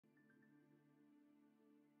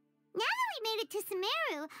we made it to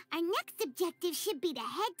Sumeru, our next objective should be to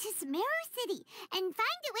head to Sumeru City and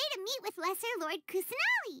find a way to meet with Lesser Lord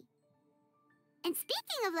Kusanali. And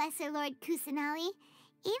speaking of Lesser Lord Kusanali,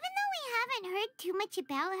 even though we haven't heard too much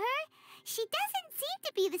about her, she doesn't seem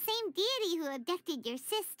to be the same deity who abducted your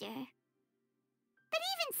sister. But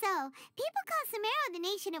even so, people call Sumeru the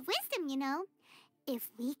Nation of Wisdom, you know. If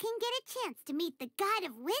we can get a chance to meet the God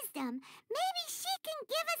of Wisdom, maybe she can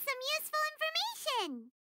give us some useful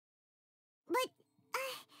information. But,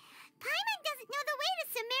 Paimon doesn't know the way to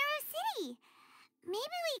Sumeru City.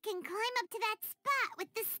 Maybe we can climb up to that spot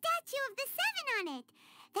with the statue of the Seven on it.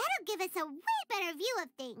 That'll give us a way better view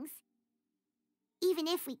of things. Even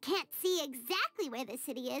if we can't see exactly where the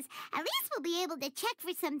city is, at least we'll be able to check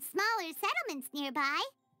for some smaller settlements nearby.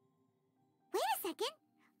 Wait a second.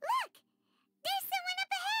 Look! There's someone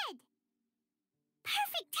up ahead!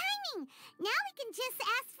 Perfect timing! Now we can just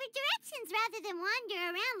ask for directions rather than wander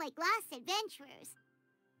around like lost adventurers.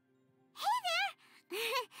 Hey there!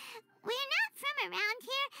 We're not from around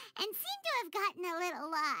here and seem to have gotten a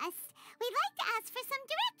little lost. We'd like to ask for some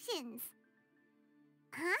directions.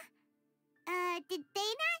 Huh? Did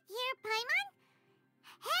they not hear Paimon?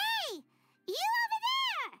 Hey! You over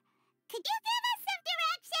there! Could you give us some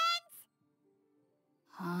directions?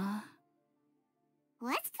 Huh?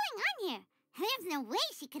 What's going on here? There's no way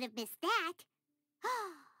she could have missed that.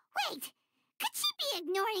 Wait! Could she be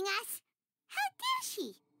ignoring us? How dare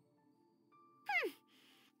she?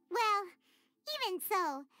 Well, even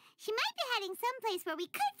so, she might be heading someplace where we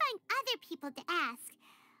could find other people to ask.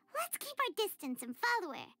 Let's keep our distance and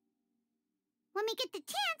follow her. When we get the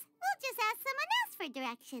chance, we'll just ask someone else for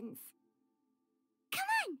directions. Come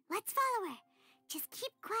on, let's follow her. Just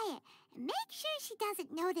keep quiet and make sure she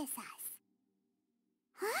doesn't notice us.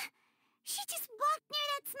 Huh? She just walked near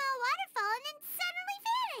that small waterfall and then suddenly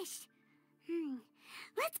vanished.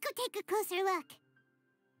 Let's go take a closer look.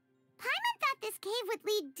 Paimon thought this cave would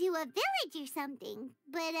lead to a village or something,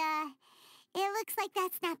 but, it looks like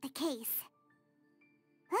that's not the case.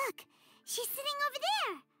 Look, she's sitting over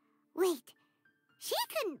there. Wait, she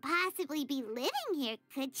couldn't possibly be living here,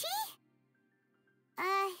 could she?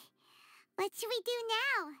 What should we do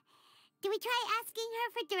now? Do we try asking her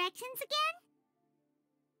for directions again?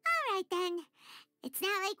 All right, then. It's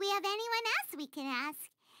not like we have anyone else we can ask.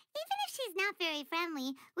 Even if she's not very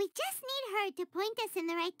friendly, we just need her to point us in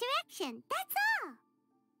the right direction. That's all.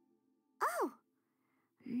 Oh.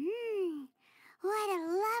 What a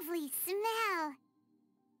lovely smell.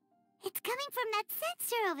 It's coming from that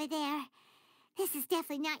sensor over there. This is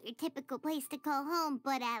definitely not your typical place to call home,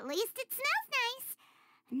 but at least it smells nice.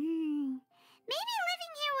 Maybe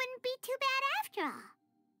living here wouldn't be too bad after all.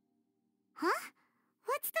 Huh?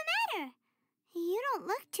 What's the matter? You don't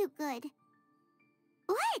look too good.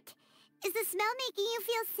 What? Is the smell making you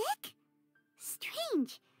feel sick?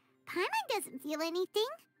 Strange. Paimon doesn't feel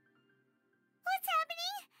anything. What's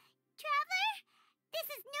happening? Traveler? This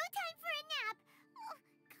is no time for a nap. Oh,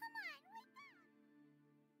 come on, wake up.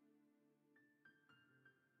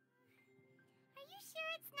 Are you sure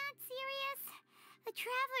it's not serious? The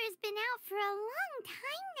traveler's been out for a long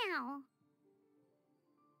time now.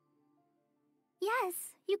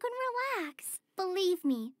 Yes, you can relax. Believe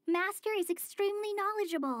me, Master is extremely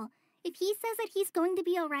knowledgeable. If he says that he's going to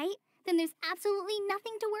be alright, then there's absolutely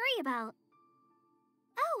nothing to worry about.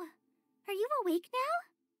 Oh, are you awake now?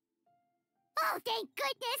 Oh, thank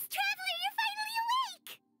goodness! Traveler, you're finally awake!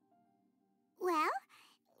 Well,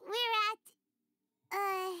 we're at...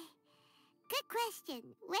 Good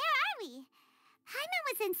question. Where are we? Paimon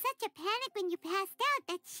was in such a panic when you passed out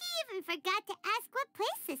that she even forgot to ask what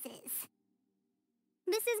place this is.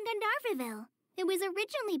 This is Gandharvaville. It was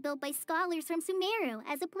originally built by scholars from Sumeru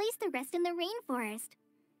as a place to rest in the rainforest.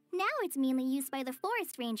 Now it's mainly used by the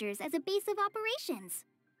forest rangers as a base of operations.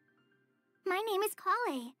 My name is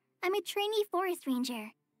Kale. I'm a trainee forest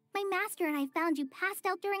ranger. My master and I found you passed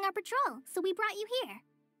out during our patrol, so we brought you here.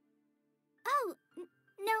 Oh,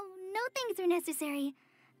 no thanks are necessary.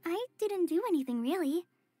 I didn't do anything really.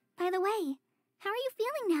 By the way, how are you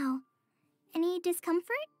feeling now? Any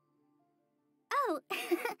discomfort? Oh,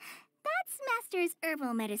 that's Master's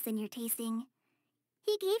herbal medicine you're tasting.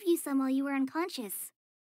 He gave you some while you were unconscious.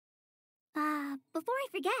 Before I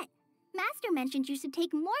forget, Master mentioned you should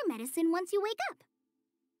take more medicine once you wake up.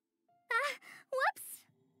 Whoops!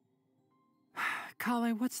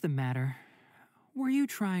 Kale, what's the matter? Were you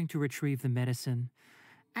trying to retrieve the medicine?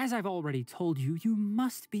 As I've already told you, you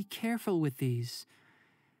must be careful with these.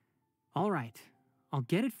 All right, I'll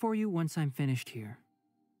get it for you once I'm finished here.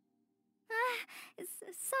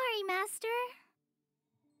 Sorry, Master.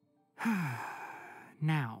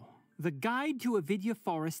 Now, The guide to Avidya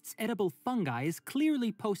Forest's edible fungi is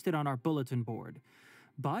clearly posted on our bulletin board.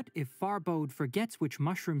 But if Farbode forgets which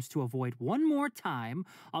mushrooms to avoid one more time,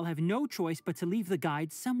 I'll have no choice but to leave the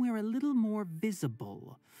guide somewhere a little more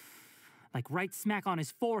visible. Like right smack on his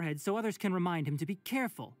forehead so others can remind him to be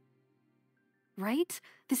careful. Right?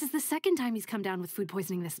 This is the second time he's come down with food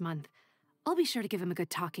poisoning this month. I'll be sure to give him a good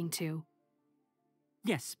talking to.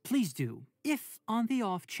 Yes, please do. If, on the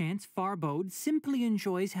off chance, Farbode simply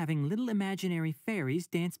enjoys having little imaginary fairies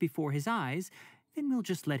dance before his eyes, then we'll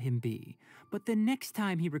just let him be. But the next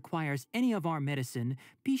time he requires any of our medicine,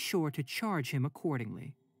 be sure to charge him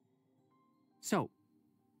accordingly. So,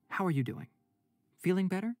 how are you doing? Feeling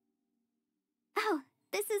better? Oh,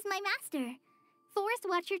 this is my master, Forest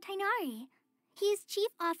Watcher Tainari. He is chief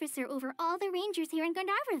officer over all the rangers here in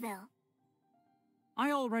Gandharvaville. I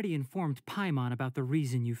already informed Paimon about the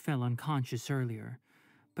reason you fell unconscious earlier,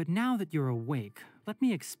 but now that you're awake, let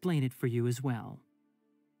me explain it for you as well.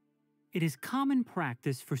 It is common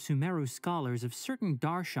practice for Sumeru scholars of certain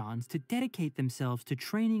darshans to dedicate themselves to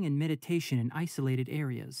training and meditation in isolated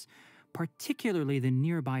areas, particularly the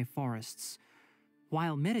nearby forests.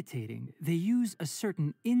 While meditating, they use a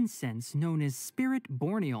certain incense known as spirit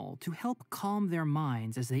borneol to help calm their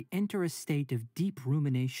minds as they enter a state of deep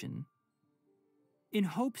rumination. In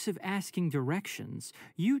hopes of asking directions,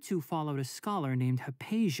 you two followed a scholar named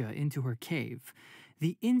Hypatia into her cave.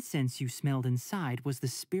 The incense you smelled inside was the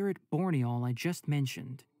spirit borneol I just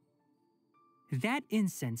mentioned. That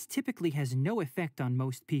incense typically has no effect on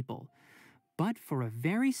most people, but for a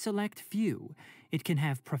very select few, it can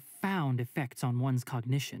have profound effects on one's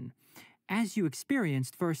cognition, as you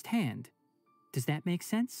experienced firsthand. Does that make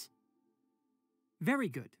sense? Very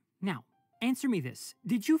good. Now, answer me this.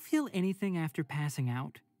 Did you feel anything after passing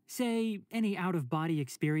out? Say, any out-of-body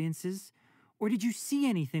experiences? Or did you see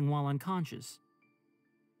anything while unconscious?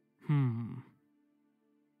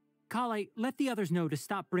 Kale, let the others know to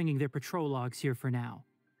stop bringing their patrol logs here for now.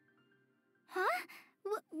 Huh?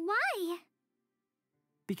 Why?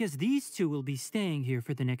 Because these two will be staying here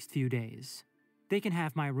for the next few days. They can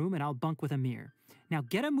have my room and I'll bunk with Amir. Now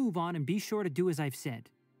get a move on and be sure to do as I've said.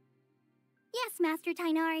 Yes, Master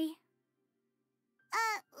Tainari.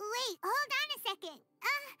 Wait, hold on a second.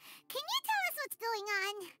 Can you tell us what's going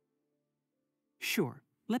on? Sure,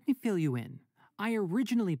 let me fill you in. I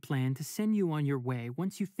originally planned to send you on your way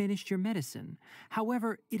once you finished your medicine.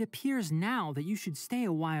 However, it appears now that you should stay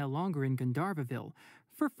a while longer in Gandharvaville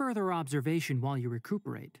for further observation while you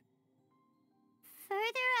recuperate.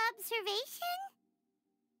 Further observation?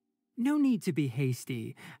 No need to be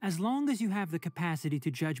hasty. As long as you have the capacity to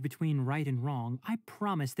judge between right and wrong, I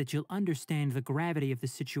promise that you'll understand the gravity of the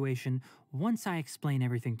situation once I explain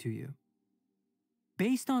everything to you.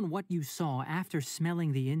 Based on what you saw after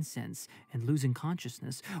smelling the incense and losing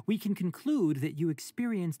consciousness, we can conclude that you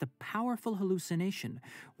experienced a powerful hallucination,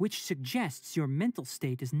 which suggests your mental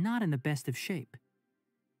state is not in the best of shape.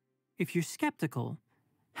 If you're skeptical,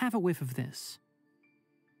 have a whiff of this.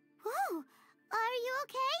 Whoa, are you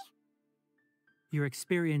okay? You're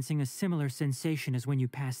experiencing a similar sensation as when you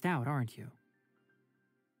passed out, aren't you?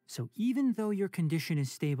 So even though your condition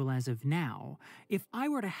is stable as of now, if I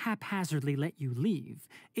were to haphazardly let you leave,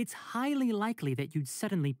 it's highly likely that you'd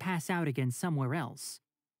suddenly pass out again somewhere else.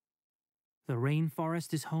 The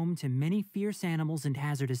rainforest is home to many fierce animals and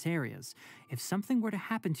hazardous areas. If something were to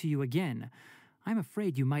happen to you again, I'm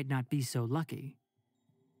afraid you might not be so lucky.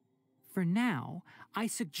 For now, I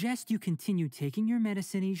suggest you continue taking your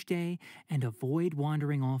medicine each day and avoid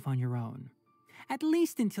wandering off on your own. At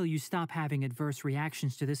least until you stop having adverse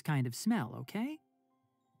reactions to this kind of smell, okay?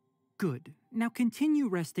 Good. Now continue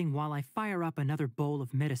resting while I fire up another bowl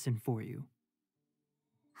of medicine for you.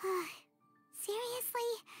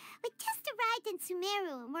 Seriously? We just arrived in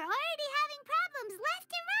Sumeru and we're already having problems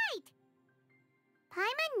left and right!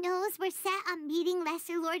 Paimon knows we're set on meeting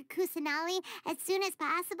Lesser Lord Kusanali as soon as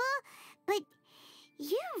possible, but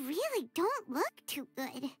you really don't look too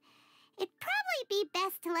good. It'd probably be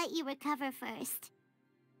best to let you recover first.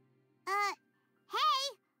 Hey!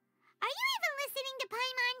 Are you even listening to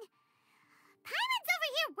Paimon? Paimon's over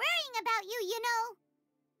here worrying about you, you know.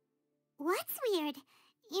 What's weird?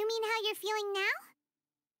 You mean how you're feeling now?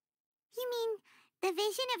 You mean the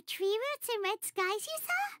vision of tree roots and red skies you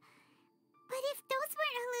saw? But if those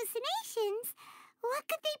weren't hallucinations, what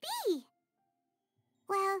could they be?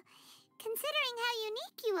 Well, considering how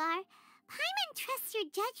unique you are, Paimon trusts your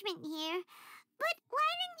judgment here. But why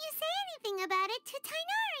didn't you say anything about it to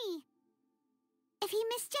Tainari? If he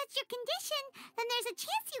misjudged your condition, then there's a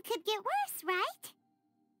chance you could get worse, right?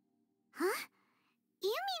 Huh?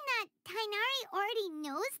 You mean that Tainari already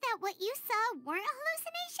knows that what you saw weren't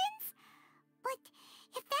hallucinations?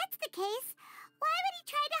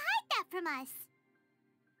 from us.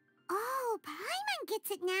 Oh, Paimon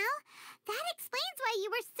gets it now. That explains why you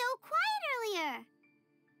were so quiet earlier.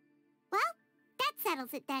 Well, that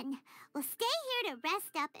settles it then. We'll stay here to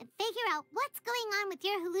rest up and figure out what's going on with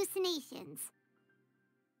your hallucinations.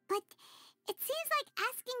 But it seems like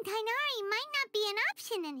asking Tainari might not be an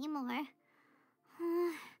option anymore.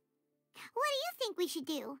 What do you think we should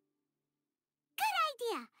do? Good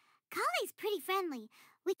idea. Kale's pretty friendly.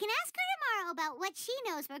 We can ask her tomorrow about what she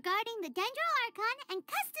knows regarding the Dendro Archon and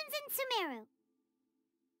customs in Sumeru.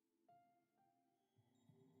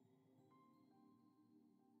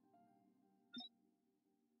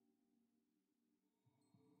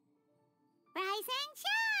 Rise and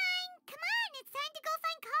shine! Come on, it's time to go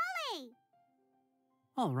find Kale!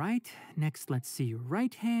 All right, next let's see your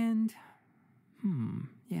right hand.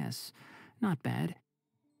 Yes, not bad.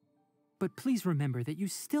 But please remember that you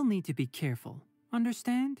still need to be careful.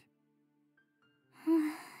 Understand?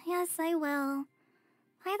 Yes, I will.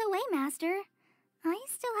 By the way, Master, I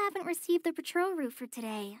still haven't received the patrol route for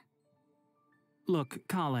today. Look,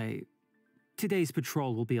 Kale, today's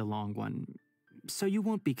patrol will be a long one, so you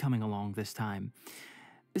won't be coming along this time.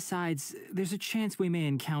 Besides, there's a chance we may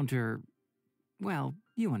encounter... well,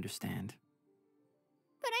 you understand.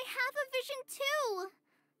 But I have a vision too!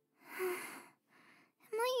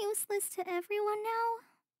 Am I useless to everyone now?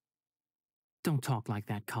 Don't talk like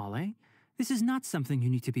that, Kale. This is not something you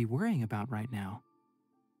need to be worrying about right now.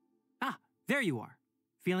 Ah, there you are.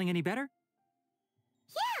 Feeling any better?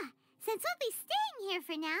 Yeah, since we'll be staying here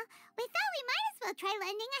for now, we thought we might as well try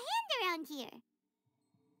lending a hand around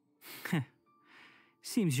here.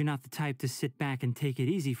 Seems you're not the type to sit back and take it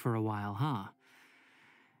easy for a while, huh?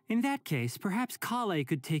 In that case, perhaps Kale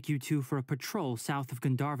could take you two for a patrol south of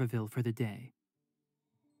Gandharvaville for the day.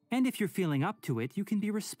 And if you're feeling up to it, you can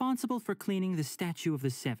be responsible for cleaning the Statue of the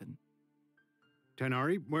Seven.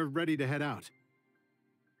 Tainari, we're ready to head out.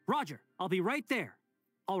 Roger, I'll be right there.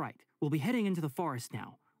 All right, we'll be heading into the forest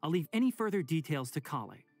now. I'll leave any further details to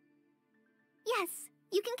Kale. Yes,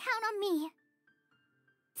 you can count on me.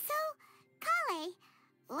 So, Kale,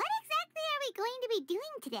 what exactly are we going to be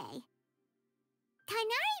doing today?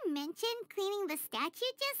 Tainari mentioned cleaning the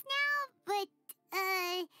statue just now, but,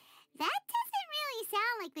 that doesn't really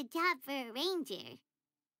sound like the job for a ranger.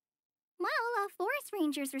 Well, a forest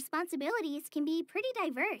ranger's responsibilities can be pretty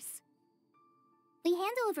diverse. They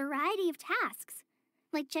handle a variety of tasks,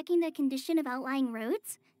 like checking the condition of outlying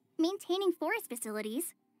roads, maintaining forest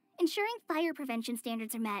facilities, ensuring fire prevention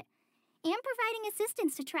standards are met, and providing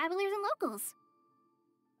assistance to travelers and locals.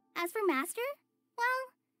 As for Master,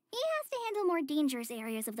 well, he has to handle more dangerous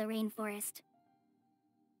areas of the rainforest.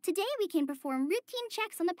 Today we can perform routine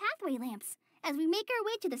checks on the pathway lamps as we make our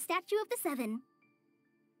way to the Statue of the Seven.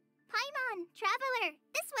 Paimon, Traveler,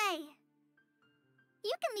 this way!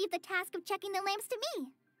 You can leave the task of checking the lamps to me.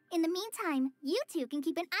 In the meantime, you two can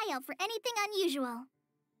keep an eye out for anything unusual.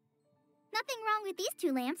 Nothing wrong with these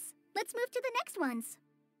two lamps. Let's move to the next ones.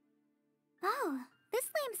 Oh, this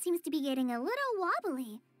lamp seems to be getting a little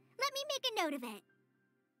wobbly. Let me make a note of it.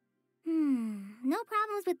 No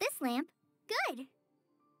problems with this lamp. Good.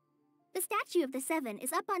 The Statue of the Seven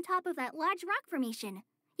is up on top of that large rock formation.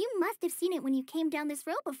 You must have seen it when you came down this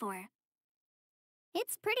road before.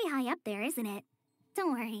 It's pretty high up there, isn't it?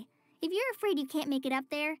 Don't worry. If you're afraid you can't make it up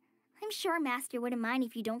there, I'm sure Master wouldn't mind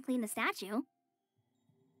if you don't clean the statue.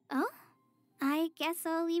 Oh? I guess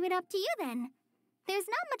I'll leave it up to you then. There's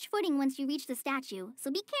not much footing once you reach the statue,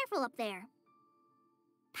 so be careful up there.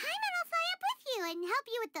 Paimon will fly up with you and help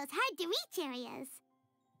you with those hard-to-reach areas.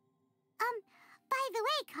 By the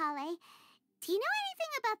way, Kale, do you know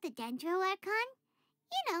anything about the Dendro Archon?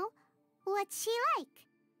 You know, what's she like?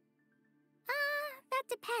 That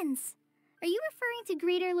depends. Are you referring to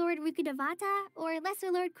Greater Lord Rukkhadevata or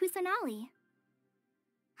Lesser Lord Kusanali?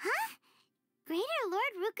 Huh? Greater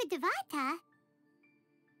Lord Rukkhadevata?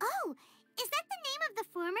 Oh, is that the name of the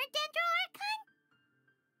former Dendro Archon?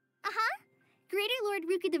 Uh-huh. Greater Lord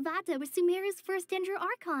Rukkhadevata was Sumeru's first Dendro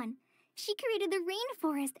Archon. She created the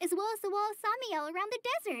rainforest as well as the wall of Samiel around the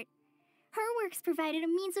desert. Her works provided a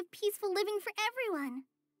means of peaceful living for everyone.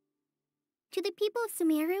 To the people of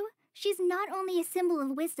Sumeru, she's not only a symbol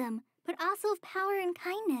of wisdom, but also of power and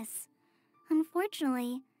kindness.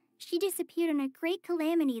 Unfortunately, she disappeared in a great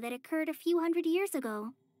calamity that occurred a few hundred years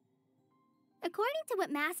ago. According to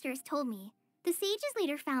what Master has told me, the sages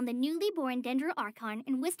later found the newly born Dendro Archon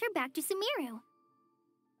and whisked her back to Sumeru.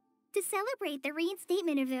 To celebrate the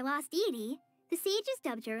reinstatement of their lost deity, the sages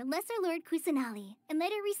dubbed her Lesser Lord Kusanali and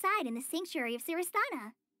let her reside in the sanctuary of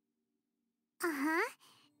Siristana. Uh-huh.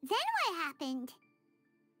 Then what happened?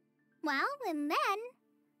 Well, and then...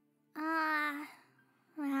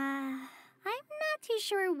 I'm not too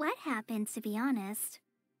sure what happened, to be honest.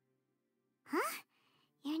 Huh?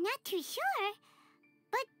 You're not too sure?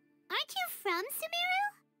 But aren't you from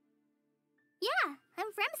Sumeru? Yeah,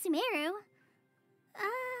 I'm from Sumeru.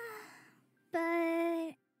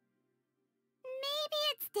 But... Maybe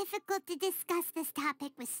it's difficult to discuss this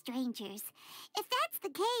topic with strangers. If that's the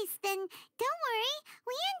case, then don't worry,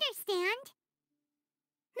 we understand.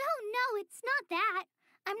 No, it's not that.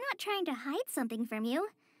 I'm not trying to hide something from you.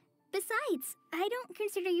 Besides, I don't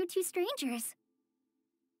consider you two strangers.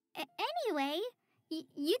 Anyway, you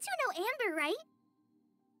two know Amber, right?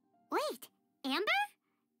 Wait, Amber?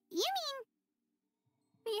 You mean...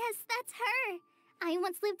 Yes, that's her. I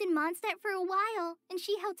once lived in Mondstadt for a while, and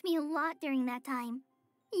she helped me a lot during that time.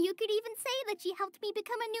 You could even say that she helped me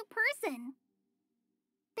become a new person.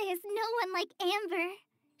 There's no one like Amber.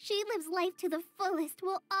 She lives life to the fullest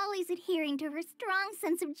while always adhering to her strong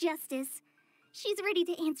sense of justice. She's ready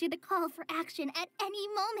to answer the call for action at any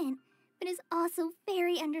moment, but is also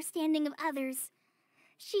very understanding of others.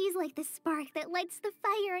 She's like the spark that lights the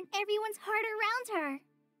fire in everyone's heart around her.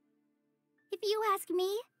 If you ask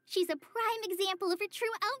me, she's a prime example of a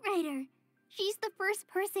true outrider. She's the first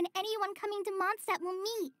person anyone coming to Mondstadt will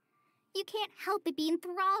meet. You can't help but be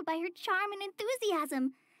enthralled by her charm and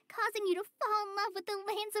enthusiasm, causing you to fall in love with the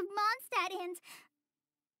lands of Mondstadt and...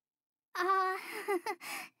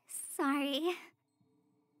 sorry.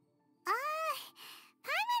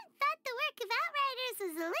 Paimon thought the work of Outriders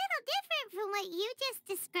was a little different from what you just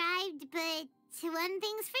described, but one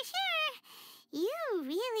thing's for sure, you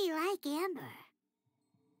really like Amber.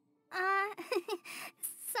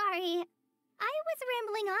 Sorry. I was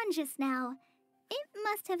rambling on just now. It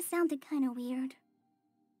must have sounded kind of weird.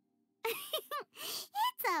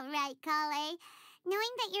 It's alright, Kale.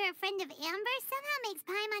 Knowing that you're a friend of Amber somehow makes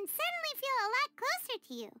Paimon suddenly feel a lot closer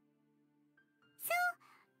to you. So,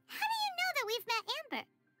 how do you know that we've met Amber?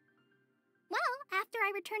 Well, after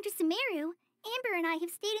I returned to Sumeru, Amber and I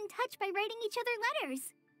have stayed in touch by writing each other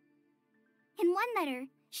letters. In one letter,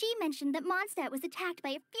 she mentioned that Mondstadt was attacked by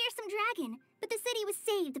a fearsome dragon, but the city was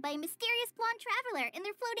saved by a mysterious blonde traveler and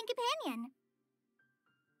their floating companion.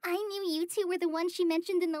 I knew you two were the ones she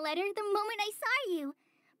mentioned in the letter the moment I saw you.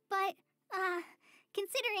 But,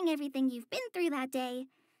 considering everything you've been through that day,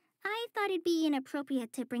 I thought it'd be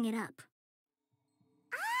inappropriate to bring it up.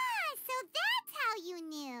 Ah, so that's how you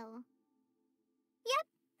knew. Yep,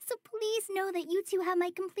 so please know that you two have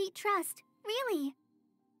my complete trust, really.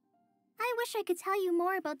 I wish I could tell you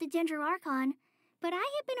more about the archon, but I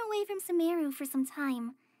have been away from Sumeru for some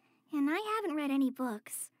time, and I haven't read any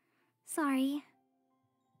books. Sorry.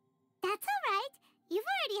 That's alright. You've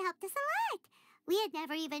already helped us a lot. We had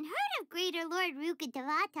never even heard of Greater Lord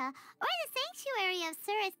Rukkhadevata or the Sanctuary of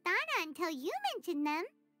Surasthana until you mentioned them.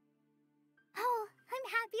 Oh,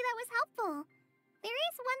 I'm happy that was helpful. There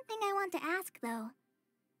is one thing I want to ask, though.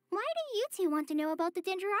 Why do you two want to know about the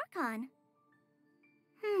archon?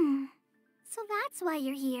 So that's why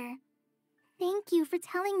you're here. Thank you for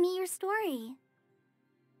telling me your story.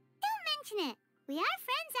 Don't mention it. We are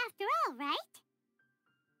friends after all, right?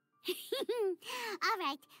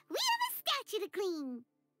 Alright, we have a statue to clean.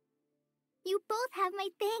 You both have my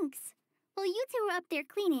thanks. While you two are up there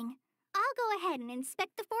cleaning, I'll go ahead and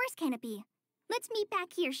inspect the forest canopy. Let's meet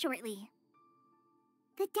back here shortly.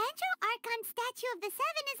 The archon statue of the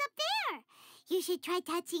Seven is up there. You should try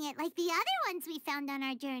touching it like the other ones we found on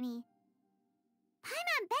our journey.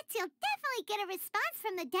 Paimon bets you'll definitely get a response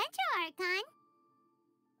from the archon.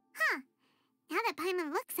 Huh. Now that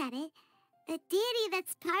Paimon looks at it, the deity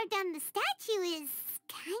that's carved on the statue is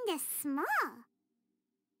kinda small.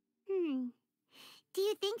 Do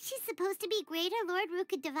you think she's supposed to be Greater Lord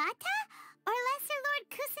Rukkhadevata or Lesser Lord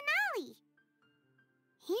Kusanali?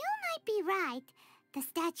 You might be right. The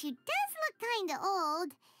statue does look kinda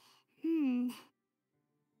old. Well,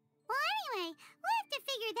 anyway, we'll have to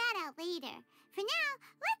figure that out later. For now,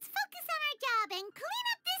 let's focus on our job and clean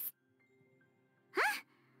up this... Huh?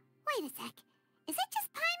 Wait a sec. Is it just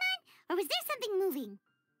Paimon, or was there something moving?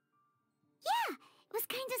 Yeah, it was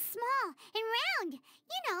kinda small and round.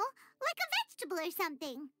 You know, like a vegetable or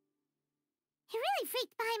something. It really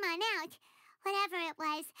freaked Paimon out. Whatever it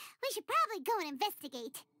was, we should probably go and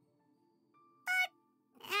investigate.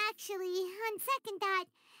 Actually, on second thought,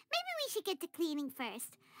 maybe we should get to cleaning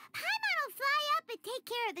first. Paimon will fly up and take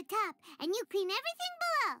care of the top, and you clean everything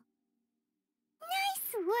below.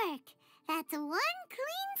 Nice work. That's one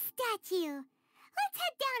clean statue. Let's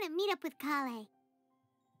head down and meet up with Kale.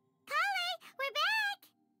 Kale, we're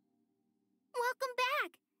back! Welcome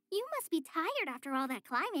back. You must be tired after all that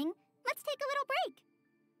climbing. Let's take a little break.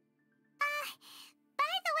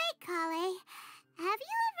 By the way, Kale, have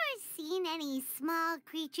you ever seen any small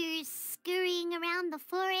creatures scurrying around the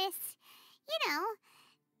forest. You know,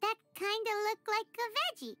 that kinda look like a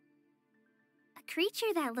veggie. A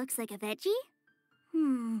creature that looks like a veggie?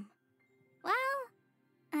 Well,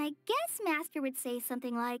 I guess Master would say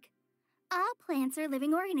something like, all plants are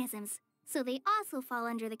living organisms, so they also fall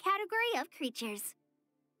under the category of creatures.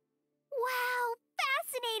 Wow,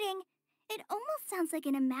 fascinating! It almost sounds like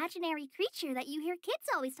an imaginary creature that you hear kids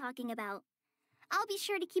always talking about. I'll be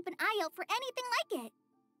sure to keep an eye out for anything like it.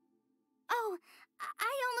 Oh,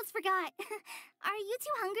 I almost forgot. Are you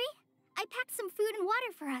two hungry? I packed some food and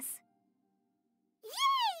water for us.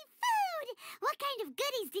 Yay, food! What kind of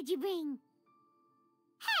goodies did you bring?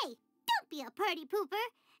 Hey, don't be a party pooper.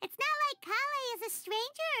 It's not like Kale is a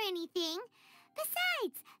stranger or anything.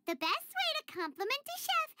 Besides, the best way to compliment a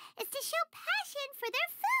chef is to show passion for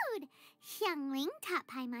their food. Xiangling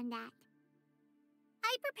taught Paimon that.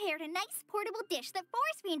 I prepared a nice portable dish that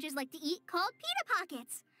forest rangers like to eat called pita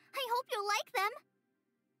pockets. I hope you'll like them.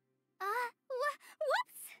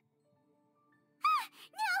 Whoops! Ah,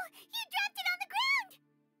 no! You dropped it on the ground!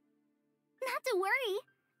 Not to worry.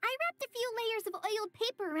 I wrapped a few layers of oiled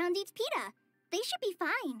paper around each pita. They should be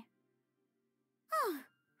fine. Oh,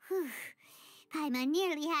 whew. Paimon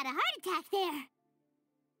nearly had a heart attack there.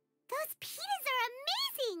 Those pitas are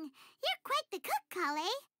amazing! You're quite the cook, Kale.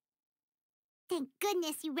 Thank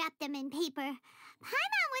goodness you wrapped them in paper.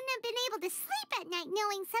 Paimon wouldn't have been able to sleep at night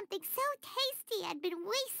knowing something so tasty had been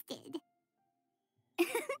wasted.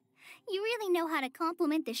 You really know how to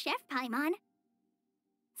compliment the chef, Paimon.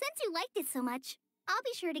 Since you liked it so much, I'll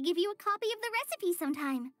be sure to give you a copy of the recipe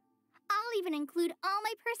sometime. I'll even include all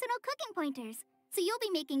my personal cooking pointers, so you'll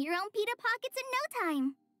be making your own pita pockets in no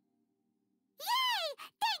time. Yay!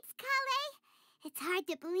 Thanks, Kale! It's hard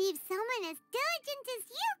to believe someone as diligent as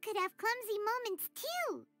you could have clumsy moments,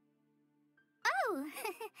 too. Oh,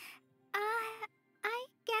 I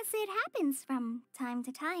guess it happens from time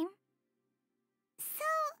to time. So,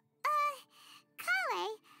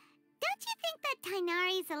 Kale, don't you think that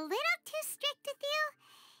Tainari's a little too strict with you?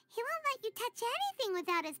 He won't let you touch anything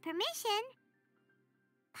without his permission.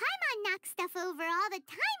 Paimon knocks stuff over all the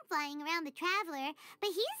time flying around the Traveler, but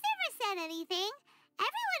he's never said anything.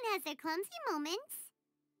 Everyone has their clumsy moments.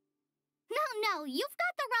 No, you've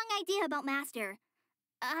got the wrong idea about Master.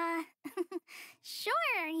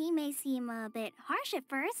 Sure, he may seem a bit harsh at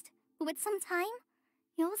first, but with some time,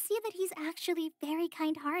 you'll see that he's actually very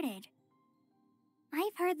kind-hearted.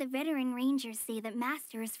 I've heard the veteran rangers say that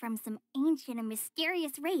Master is from some ancient and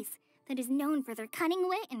mysterious race that is known for their cunning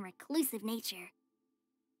wit and reclusive nature.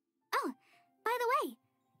 Oh, by the way,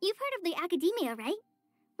 you've heard of the Academia, right?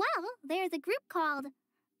 Well, there's a group called,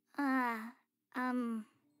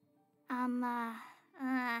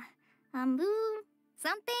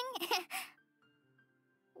 something?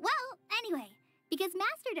 Well, anyway, because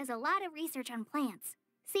Master does a lot of research on plants,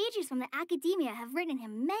 sages from the Academia have written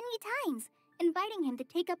him many times, inviting him to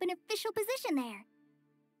take up an official position there.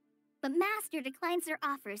 But Master declines their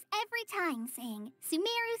offers every time, saying,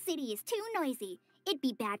 Sumeru City is too noisy. It'd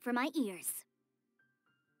be bad for my ears.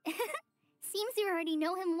 Seems you already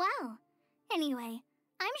know him well. Anyway,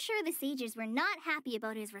 I'm sure the sages were not happy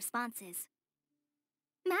about his responses.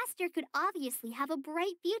 Master could obviously have a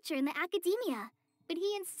bright future in the Academia, but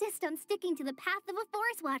he insists on sticking to the path of a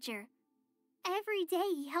forest watcher. Every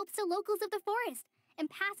day he helps the locals of the forest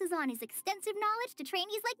and passes on his extensive knowledge to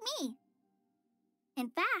trainees like me. In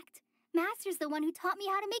fact, Master's the one who taught me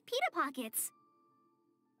how to make pita pockets.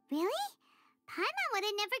 Really? Paimon would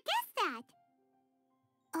have never guessed that.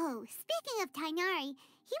 Oh, speaking of Tainari,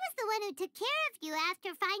 he was the one who took care of you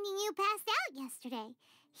after finding you passed out yesterday.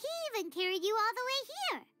 He even carried you all the way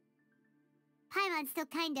here. Paimon's still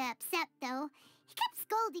kinda upset, though. He kept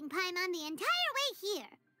scolding Paimon the entire way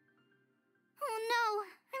here. Oh no,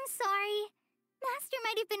 I'm sorry. Master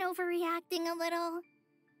might have been overreacting a little.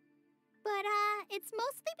 But, it's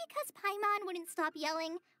mostly because Paimon wouldn't stop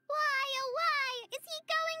yelling, "Why, oh why? Is he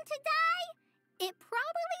going to die?" It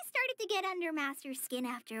probably started to get under Master's skin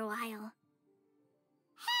after a while.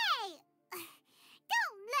 Hey!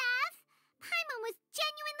 Don't laugh! Paimon was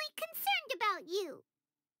genuinely concerned about you.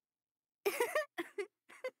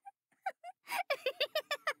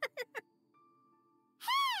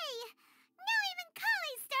 Hey! Now even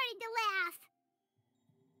Kale's starting to laugh.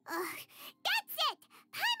 Ugh, that's it!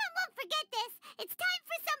 Paimon won't forget this! It's time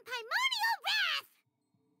for some Paimonial wrath!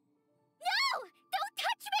 No! Don't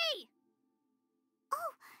touch me!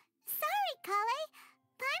 Oh, sorry, Kale.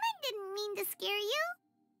 Paimon didn't mean to scare you.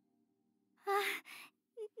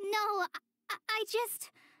 No, I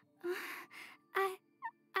just...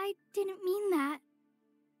 I didn't mean that.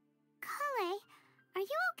 Kale, are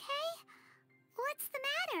you okay?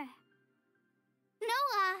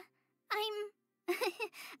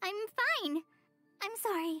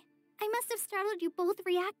 startled you both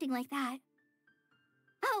reacting like that.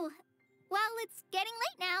 Oh, well, it's getting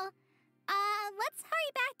late now. Let's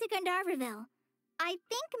hurry back to Gandharville. I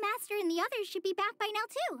think Master and the others should be back by now,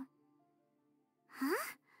 too.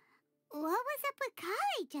 Huh? What was up with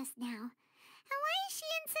Kali just now? And why is she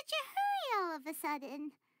in such a hurry all of a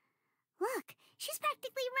sudden? Look, she's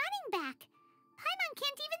practically running back. Paimon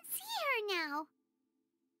can't even see her now.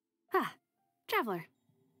 Ah, Traveler,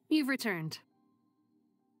 you've returned.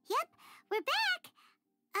 Yep, we're back.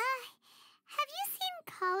 Have you seen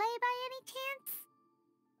Kale by any chance?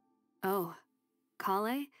 Oh,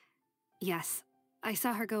 Kale? Yes, I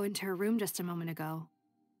saw her go into her room just a moment ago.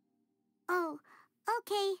 Oh,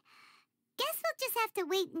 okay. Guess we'll just have to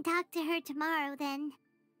wait and talk to her tomorrow then.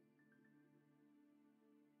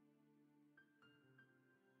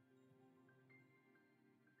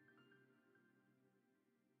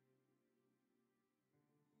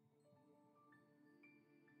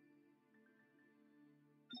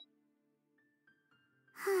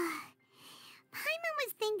 Paimon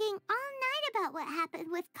was thinking all night about what happened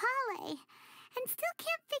with Kale, and still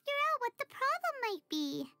can't figure out what the problem might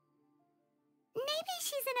be. Maybe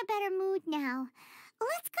she's in a better mood now.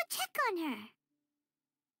 Let's go check on her.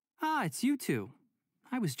 Ah, it's you two.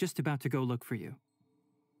 I was just about to go look for you.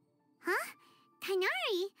 Huh?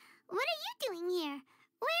 Tighnari? What are you doing here?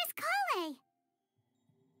 Where's Kale?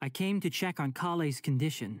 I came to check on Kale's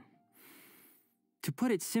condition. To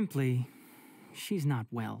put it simply, she's not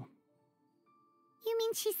well. You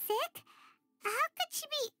mean she's sick? How could she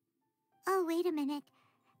be... Oh, wait a minute.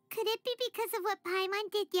 Could it be because of what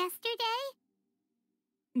Paimon did yesterday?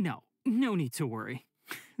 No, no need to worry.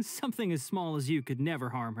 Something as small as you could never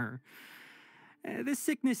harm her. This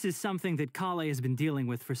sickness is something that Kale has been dealing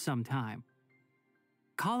with for some time.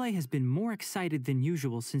 Kale has been more excited than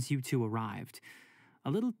usual since you two arrived.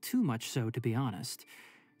 A little too much so, to be honest.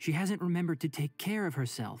 She hasn't remembered to take care of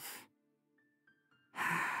herself.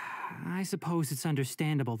 I suppose it's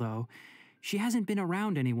understandable, though. She hasn't been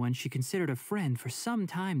around anyone she considered a friend for some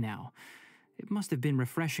time now. It must have been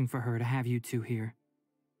refreshing for her to have you two here.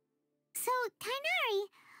 So, Tighnari,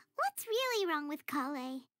 what's really wrong with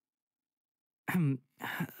Kale?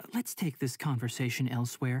 Let's take this conversation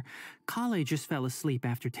elsewhere. Kale just fell asleep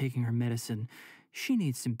after taking her medicine. She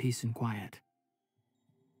needs some peace and quiet.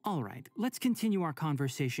 All right, let's continue our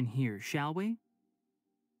conversation here, shall we?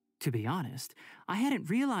 To be honest, I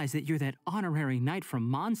hadn't realized that you're that honorary knight from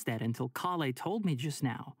Mondstadt until Kale told me just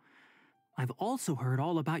now. I've also heard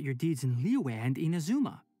all about your deeds in Liyue and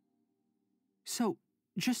Inazuma. So,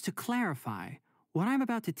 just to clarify, what I'm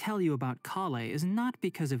about to tell you about Kale is not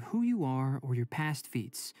because of who you are or your past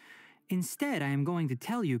feats. Instead, I am going to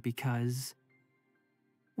tell you because...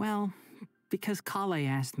 well, because Kale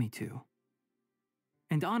asked me to.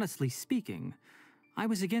 And honestly speaking, I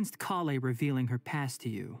was against Kale revealing her past to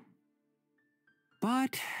you.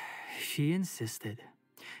 But she insisted,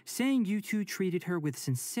 saying you two treated her with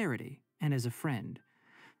sincerity and as a friend.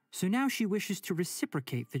 So now she wishes to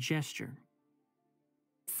reciprocate the gesture.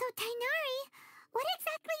 So, Tighnari, what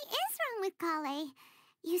exactly is wrong with Kale?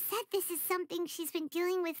 You said this is something she's been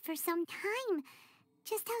dealing with for some time.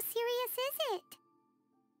 Just how serious is it?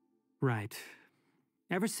 Right.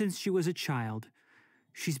 Ever since she was a child,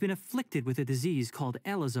 she's been afflicted with a disease called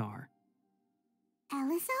Elazar.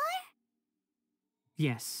 Elazar?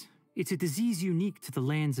 Yes, it's a disease unique to the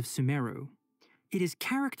lands of Sumeru. It is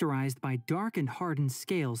characterized by dark and hardened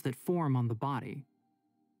scales that form on the body.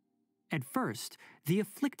 At first, the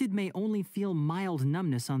afflicted may only feel mild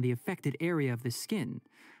numbness on the affected area of the skin.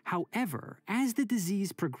 However, as the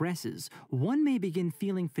disease progresses, one may begin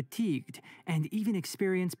feeling fatigued and even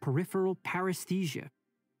experience peripheral paresthesia.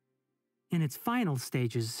 In its final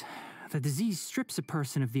stages, the disease strips a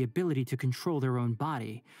person of the ability to control their own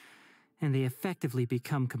body, and they effectively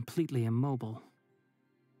become completely immobile.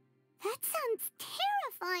 That sounds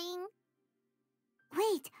terrifying.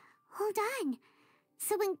 Wait, hold on.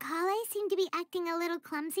 So when Kale seemed to be acting a little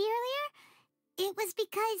clumsy earlier, it was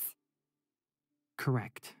because...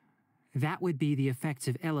 Correct. That would be the effects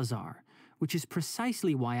of Elazar, which is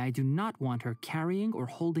precisely why I do not want her carrying or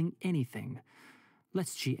holding anything,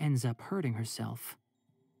 lest she ends up hurting herself.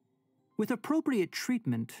 With appropriate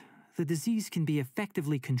treatment, the disease can be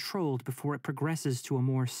effectively controlled before it progresses to a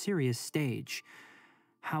more serious stage.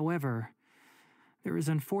 However, there is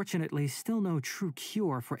unfortunately still no true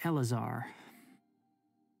cure for Elazar.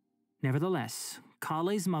 Nevertheless,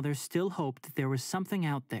 Kale's mother still hoped that there was something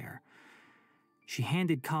out there. She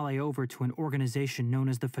handed Kale over to an organization known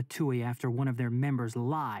as the Fatui after one of their members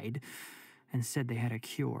lied and said they had a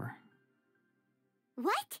cure.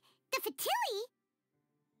 What? The Fatui?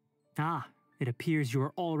 Ah, It appears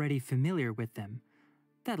you're already familiar with them.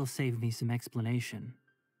 That'll save me some explanation.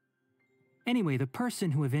 Anyway, the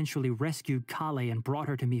person who eventually rescued Kale and brought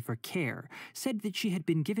her to me for care said that she had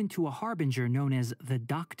been given to a harbinger known as the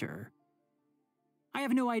Doctor. I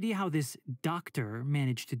have no idea how this doctor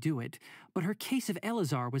managed to do it, but her case of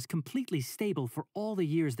Elazar was completely stable for all the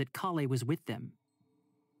years that Kale was with them.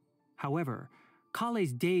 However,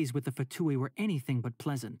 Kale's days with the Fatui were anything but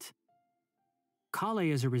pleasant. Kale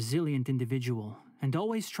is a resilient individual and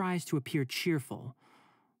always tries to appear cheerful,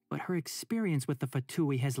 but her experience with the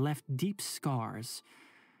Fatui has left deep scars.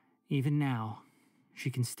 Even now, she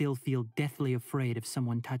can still feel deathly afraid of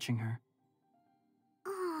someone touching her.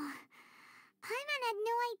 Oh, Paimon had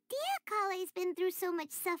no idea Kale's been through so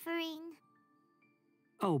much suffering.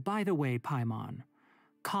 Oh, by the way, Paimon,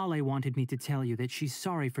 Kale wanted me to tell you that she's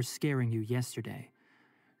sorry for scaring you yesterday.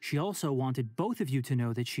 She also wanted both of you to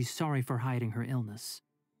know that she's sorry for hiding her illness.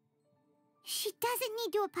 She doesn't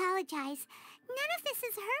need to apologize. None of this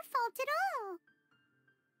is her fault at all.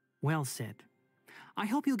 Well said. I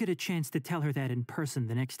hope you'll get a chance to tell her that in person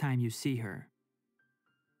the next time you see her.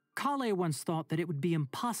 Kale once thought that it would be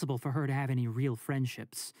impossible for her to have any real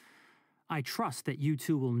friendships. I trust that you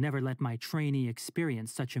two will never let my trainee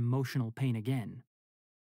experience such emotional pain again.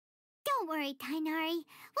 Don't worry, Tainari.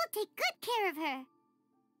 We'll take good care of her.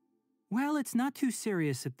 Well, it's not too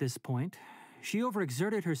serious at this point. She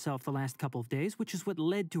overexerted herself the last couple of days, which is what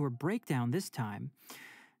led to her breakdown this time.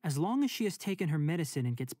 As long as she has taken her medicine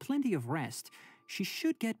and gets plenty of rest, she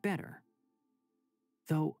should get better.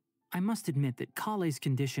 Though, I must admit that Kale's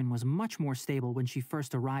condition was much more stable when she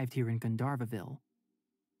first arrived here in Gandharvaville.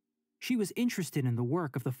 She was interested in the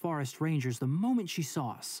work of the forest rangers the moment she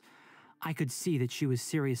saw us. I could see that she was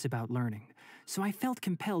serious about learning, so I felt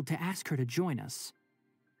compelled to ask her to join us.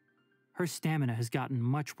 Her stamina has gotten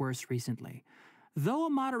much worse recently. Though a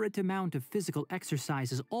moderate amount of physical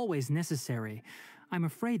exercise is always necessary, I'm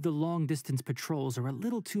afraid the long-distance patrols are a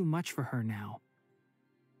little too much for her now.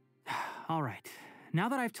 All right, now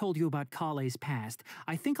that I've told you about Kale's past,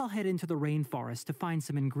 I think I'll head into the rainforest to find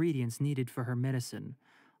some ingredients needed for her medicine.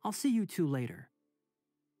 I'll see you two later.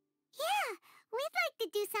 Yeah, we'd like to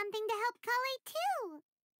do something to help Kale too.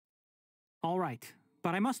 All right,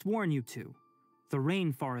 but I must warn you two. The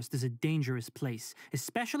rainforest is a dangerous place,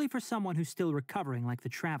 especially for someone who's still recovering like the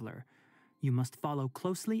traveler. You must follow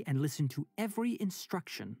closely and listen to every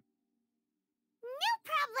instruction. No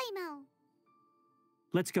problemo.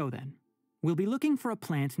 Let's go then. We'll be looking for a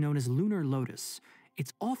plant known as lunar lotus.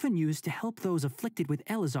 It's often used to help those afflicted with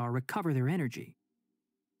Elazar recover their energy.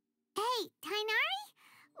 Hey, Tainari,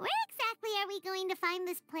 where exactly are we going to find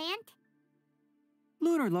this plant?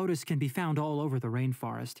 Lunar lotus can be found all over the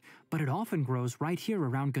rainforest, but it often grows right here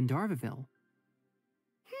around Gandharvaville.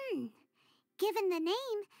 Given the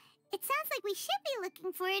name, it sounds like we should be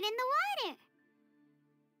looking for it in the water.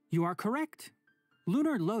 You are correct.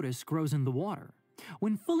 Lunar lotus grows in the water.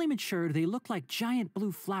 When fully matured, they look like giant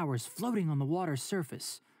blue flowers floating on the water's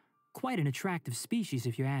surface. Quite an attractive species,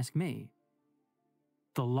 if you ask me.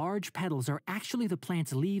 The large petals are actually the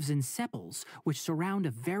plant's leaves and sepals, which surround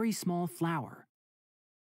a very small flower.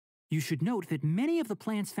 You should note that many of the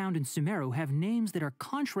plants found in Sumeru have names that are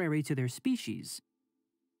contrary to their species.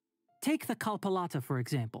 Take the Kalpalata, for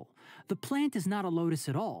example. The plant is not a lotus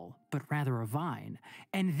at all, but rather a vine.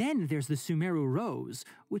 And then there's the Sumeru rose,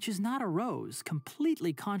 which is not a rose,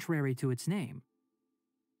 completely contrary to its name.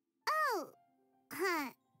 Oh,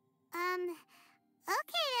 okay then.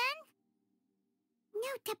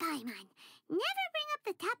 Note to Paimon, never bring up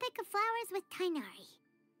the topic of flowers with Tainari.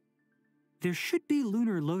 There should be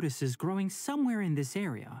lunar lotuses growing somewhere in this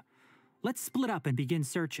area. Let's split up and begin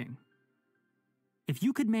searching. If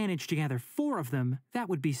you could manage to gather 4 of them, that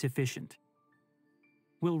would be sufficient.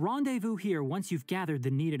 We'll rendezvous here once you've gathered the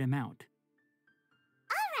needed amount.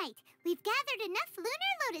 All right, we've gathered enough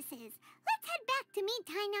lunar lotuses. Let's head back to meet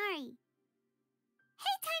Tainari.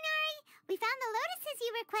 Hey, Tainari, we found the lotuses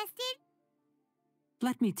you requested.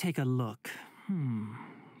 Let me take a look.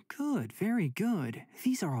 Good, very good.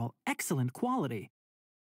 These are all excellent quality.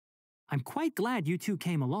 I'm quite glad you two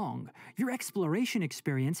came along. Your exploration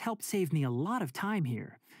experience helped save me a lot of time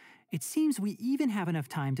here. It seems we even have enough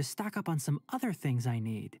time to stock up on some other things I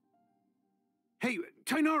need. Hey,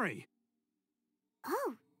 Tainari!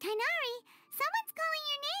 Oh, Tainari, someone's calling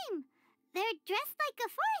your name. They're dressed like a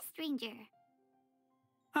forest ranger.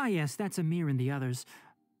 Ah yes, that's Amir and the others.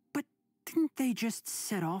 But didn't they just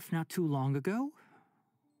set off not too long ago?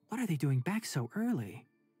 What are they doing back so early?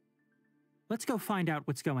 Let's go find out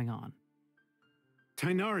what's going on.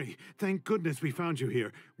 Tainari, thank goodness we found you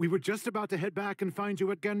here. We were just about to head back and find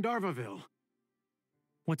you at Gandharvaville.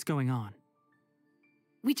 What's going on?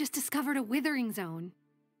 We just discovered a withering zone.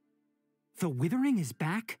 The withering is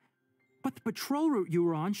back? But the patrol route you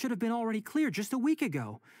were on should have been already cleared just a week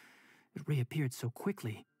ago. It reappeared so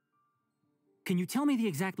quickly. Can you tell me the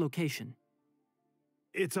exact location?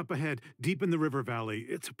 It's up ahead, deep in the river valley.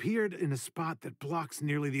 It's appeared in a spot that blocks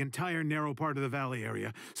nearly the entire narrow part of the valley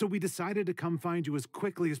area, so we decided to come find you as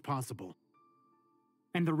quickly as possible.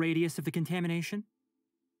 And the radius of the contamination?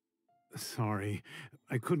 Sorry,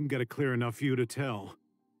 I couldn't get a clear enough view to tell.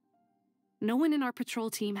 No one in our patrol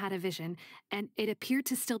team had a vision, and it appeared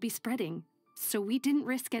to still be spreading, so we didn't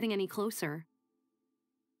risk getting any closer.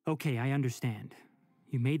 Okay, I understand.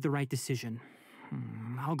 You made the right decision.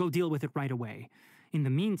 I'll go deal with it right away. In the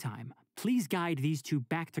meantime, please guide these two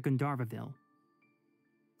back to Gandharvaville.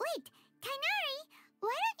 Wait, Kainari,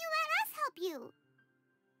 why don't you let us help you?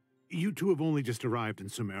 You two have only just arrived in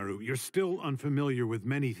Sumeru. You're still unfamiliar with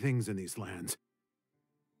many things in these lands.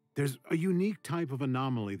 There's a unique type of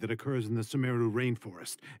anomaly that occurs in the Sumeru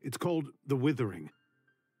rainforest. It's called the withering.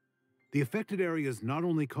 The affected areas not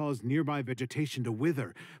only cause nearby vegetation to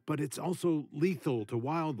wither, but it's also lethal to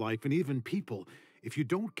wildlife and even people. If you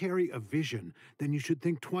don't carry a vision, then you should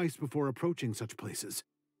think twice before approaching such places.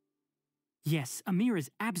 Yes, Amir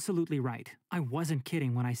is absolutely right. I wasn't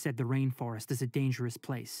kidding when I said the rainforest is a dangerous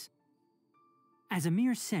place. As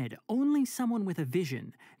Amir said, only someone with a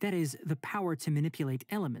vision, that is, the power to manipulate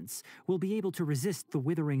elements, will be able to resist the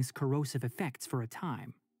withering's corrosive effects for a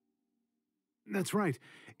time. That's right.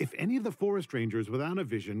 If any of the forest rangers without a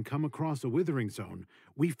vision come across a withering zone,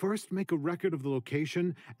 we first make a record of the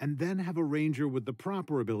location and then have a ranger with the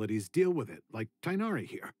proper abilities deal with it, like Tainari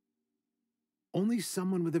here. Only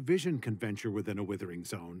someone with a vision can venture within a withering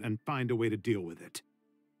zone and find a way to deal with it.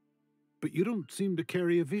 But you don't seem to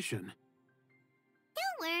carry a vision.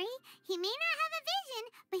 Don't worry, he may not have a vision,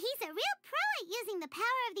 but he's a real pro at using the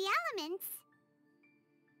power of the elements.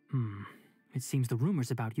 It seems the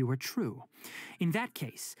rumors about you are true. In that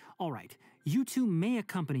case, all right, you two may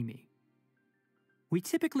accompany me. We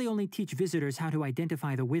typically only teach visitors how to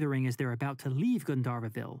identify the withering as they're about to leave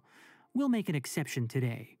Gandharvaville. We'll make an exception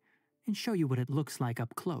today and show you what it looks like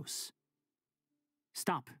up close.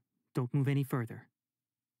 Stop. Don't move any further.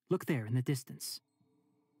 Look there in the distance.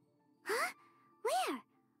 Huh? Where?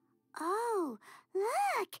 Oh,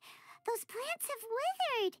 look! Those plants have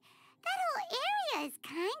withered! That whole area is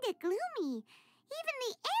kinda gloomy. Even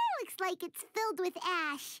the air looks like it's filled with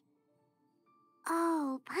ash.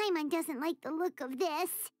 Oh, Paimon doesn't like the look of this.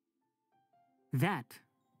 That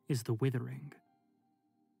is the withering.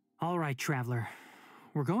 All right, traveler.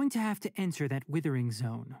 We're going to have to enter that withering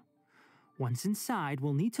zone. Once inside,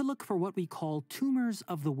 we'll need to look for what we call tumors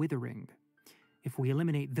of the withering. If we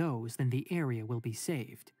eliminate those, then the area will be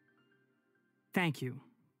saved. Thank you,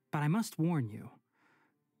 but I must warn you.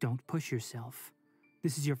 Don't push yourself.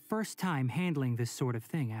 This is your first time handling this sort of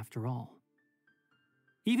thing, after all.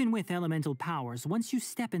 Even with elemental powers, once you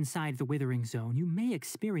step inside the withering zone, you may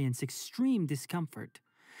experience extreme discomfort.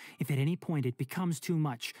 If at any point it becomes too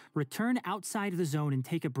much, return outside of the zone and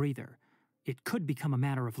take a breather. It could become a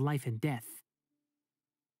matter of life and death.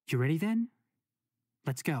 You ready then?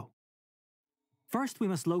 Let's go. First, we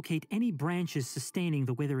must locate any branches sustaining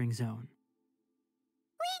the withering zone.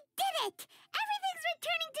 We did it! Everything's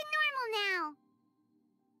returning to normal now!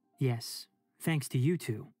 Yes, thanks to you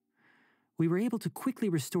two. We were able to quickly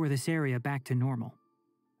restore this area back to normal.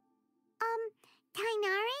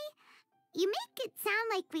 Tainari? You make it sound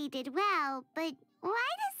like we did well, but why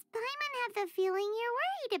does Paimon have the feeling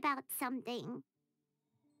you're worried about something?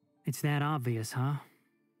 It's that obvious, huh?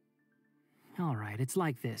 All right, it's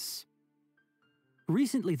like this.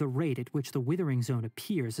 Recently, the rate at which the withering zone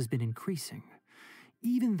appears has been increasing.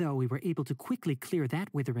 Even though we were able to quickly clear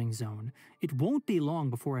that withering zone, it won't be long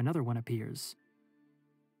before another one appears.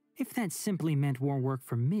 If that simply meant more work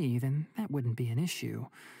for me, then that wouldn't be an issue.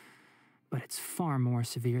 But it's far more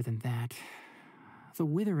severe than that. The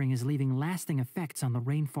withering is leaving lasting effects on the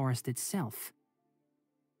rainforest itself.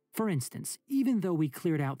 For instance, even though we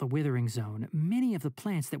cleared out the withering zone, many of the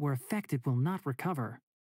plants that were affected will not recover.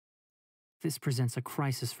 This presents a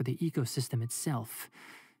crisis for the ecosystem itself.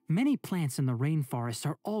 Many plants in the rainforest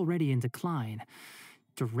are already in decline,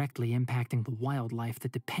 directly impacting the wildlife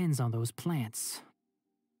that depends on those plants.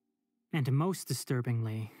 And most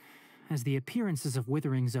disturbingly, as the appearances of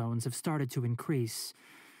withering zones have started to increase,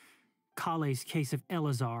 Kale's case of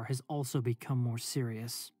Elazar has also become more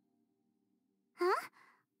serious. Huh?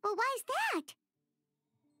 But why's that?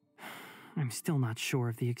 I'm still not sure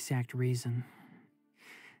of the exact reason.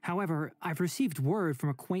 However, I've received word from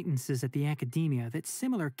acquaintances at the academia that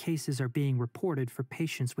similar cases are being reported for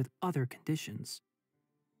patients with other conditions.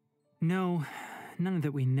 No, none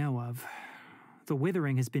that we know of. The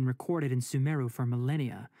withering has been recorded in Sumeru for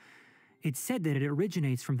millennia. It's said that it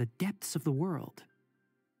originates from the depths of the world.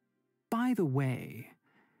 By the way,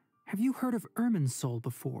 have you heard of Irminsul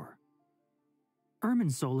before?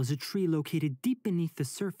 Irminsul is a tree located deep beneath the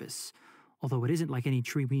surface. Although it isn't like any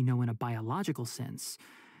tree we know in a biological sense,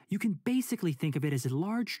 you can basically think of it as a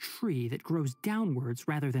large tree that grows downwards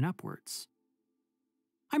rather than upwards.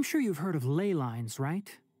 I'm sure you've heard of ley lines,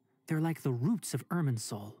 right? They're like the roots of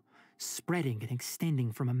Irminsul, spreading and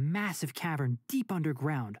extending from a massive cavern deep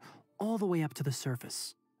underground all the way up to the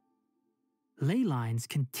surface. Ley lines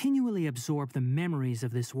continually absorb the memories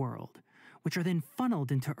of this world, which are then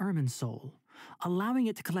funneled into Irminsul, allowing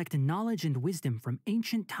it to collect knowledge and wisdom from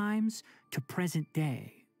ancient times to present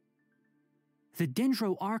day. The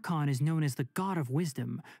Dendro Archon is known as the God of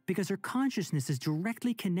Wisdom because her consciousness is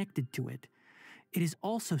directly connected to it. It is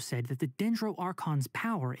also said that the Dendro Archon's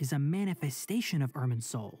power is a manifestation of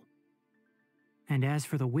Irminsul. And as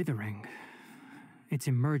for the Withering, its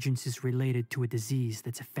emergence is related to a disease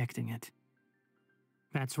that's affecting it.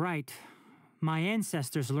 That's right. My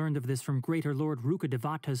ancestors learned of this from Greater Lord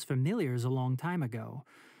Rukkhadevata's familiars a long time ago,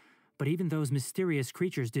 but even those mysterious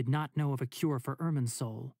creatures did not know of a cure for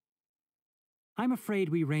Irminsul. I'm afraid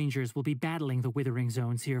we Rangers will be battling the Withering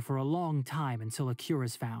Zones here for a long time until a cure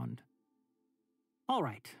is found. All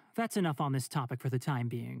right, that's enough on this topic for the time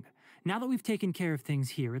being. Now that we've taken care of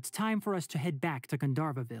things here, it's time for us to head back to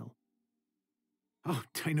Gandharvaville. Oh,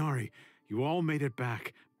 Tighnari, you all made it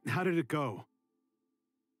back. How did it go?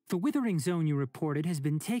 The Withering Zone you reported has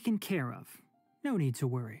been taken care of. No need to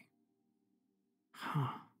worry.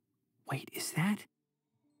 Huh. Wait, is that?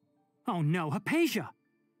 Oh no, Hypatia!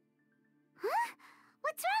 Huh?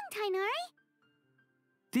 What's wrong, Tighnari?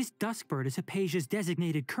 This Duskbird is Hypatia's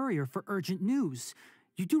designated courier for urgent news.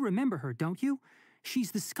 You do remember her, don't you?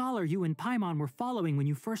 She's the scholar you and Paimon were following when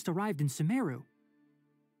you first arrived in Sumeru.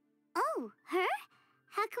 Oh, her?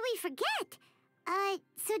 How could we forget?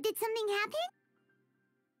 So did something happen?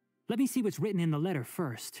 Let me see what's written in the letter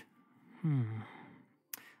first.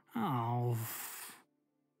 Oh.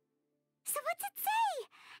 So what's it say?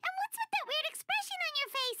 And what's with that weird expression on your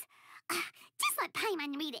face? Just let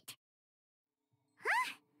Paimon read it.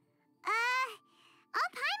 Huh?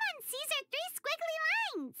 All Paimon sees are 3 squiggly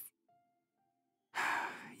lines.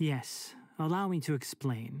 Yes, allow me to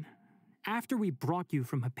explain. After we brought you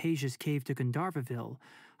from Hypatia's cave to Gandharvaville,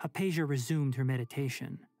 Hypatia resumed her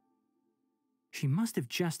meditation. She must have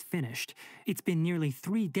just finished. It's been nearly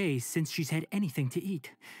 3 days since she's had anything to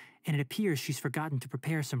eat, and it appears she's forgotten to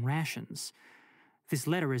prepare some rations. This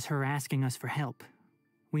letter is her asking us for help.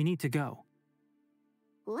 We need to go.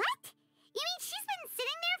 What? You mean she's been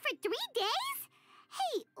sitting there for 3 days?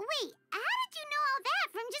 Hey, wait, how did you know all that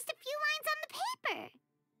from just a few lines on the paper?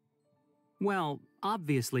 Well,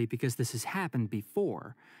 obviously because this has happened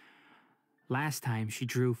before. Last time she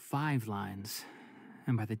drew 5 lines,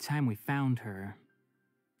 and by the time we found her...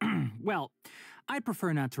 well, I'd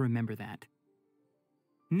prefer not to remember that.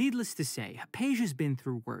 Needless to say, Hypatia's been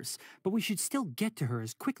through worse, but we should still get to her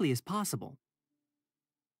as quickly as possible.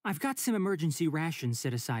 I've got some emergency rations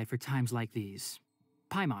set aside for times like these.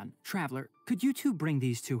 Paimon, Traveler, could you two bring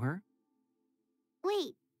these to her?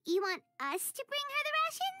 Wait, you want us to bring her the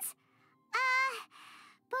rations?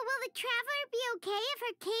 But will the Traveler be okay if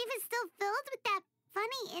her cave is still filled with that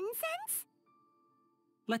funny incense?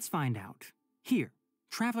 Let's find out. Here,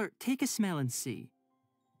 Traveler, take a smell and see.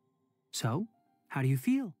 So, how do you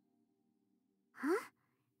feel? Huh?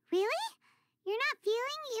 Really? You're not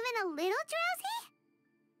feeling even a little drowsy?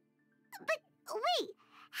 But wait,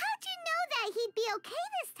 how'd you know that he'd be okay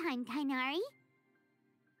this time, Tighnari?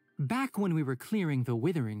 Back when we were clearing the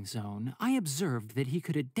Withering Zone, I observed that he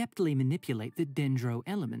could adeptly manipulate the Dendro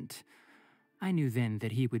element. I knew then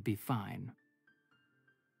that he would be fine.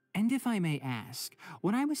 And if I may ask,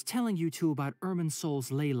 when I was telling you two about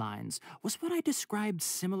Irminsul's ley lines, was what I described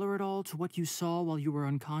similar at all to what you saw while you were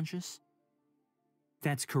unconscious?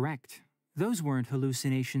 That's correct. Those weren't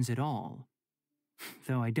hallucinations at all.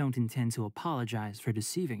 Though I don't intend to apologize for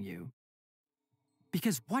deceiving you.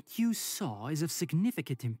 Because what you saw is of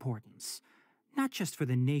significant importance, not just for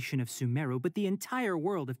the nation of Sumeru, but the entire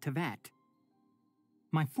world of Teyvat.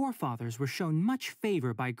 My forefathers were shown much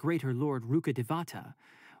favor by Greater Lord Rukkhadevata.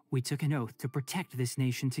 We took an oath to protect this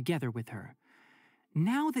nation together with her.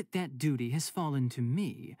 Now that that duty has fallen to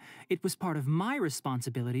me, it was part of my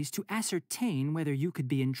responsibilities to ascertain whether you could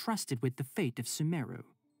be entrusted with the fate of Sumeru.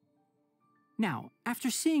 Now, after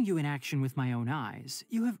seeing you in action with my own eyes,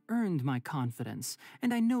 you have earned my confidence,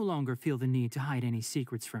 and I no longer feel the need to hide any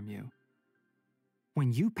secrets from you.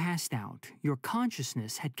 When you passed out, your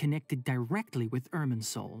consciousness had connected directly with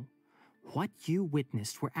Irminsul. What you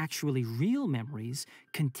witnessed were actually real memories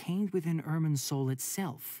contained within Irminsul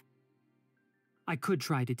itself. I could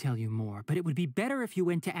try to tell you more, but it would be better if you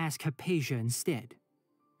went to ask Hypatia instead.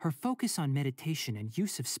 Her focus on meditation and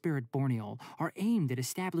use of Spirit Borneol are aimed at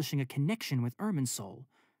establishing a connection with Irminsul,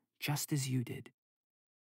 just as you did.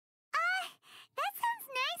 That sounds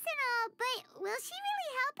nice and all, but will she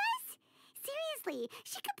really help us? Seriously,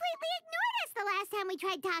 she completely ignored us the last time we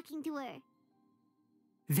tried talking to her.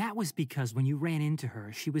 That was because when you ran into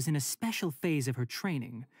her, she was in a special phase of her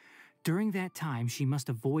training. During that time, she must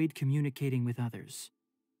avoid communicating with others.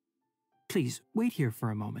 Please, wait here for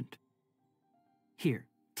a moment. Here,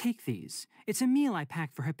 take these. It's a meal I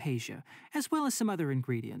packed for Hypatia, as well as some other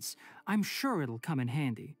ingredients. I'm sure it'll come in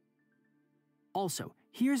handy. Also,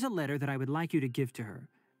 here's a letter that I would like you to give to her.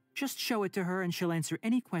 Just show it to her and she'll answer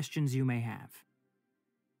any questions you may have.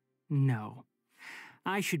 No,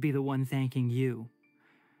 I should be the one thanking you.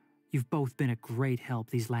 You've both been a great help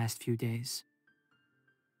these last few days.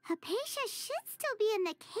 Hypatia should still be in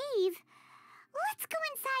the cave. Let's go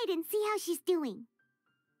inside and see how she's doing.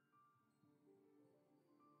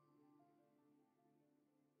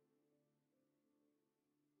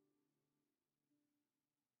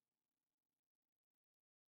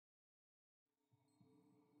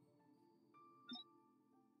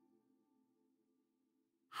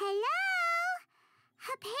 Hello?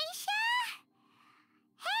 Hypatia?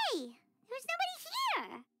 Hey, there's nobody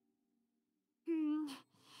here.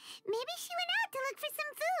 Maybe she went out to look for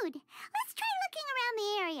some food. Let's try looking around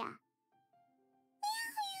the area.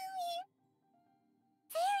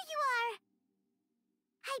 There you are.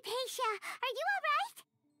 Hypatia, are you all right?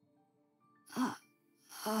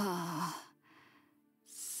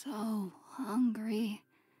 So hungry.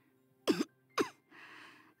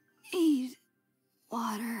 Need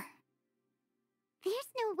water.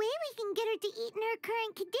 There's no way we can get her to eat in her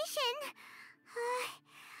current condition.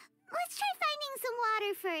 Let's try finding some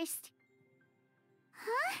water first.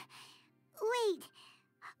 Huh? Wait,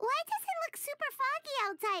 why does it look super foggy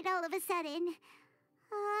outside all of a sudden?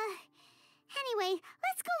 Anyway,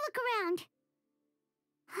 let's go look around.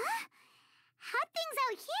 Huh? How'd things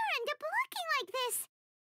out here end up looking like this?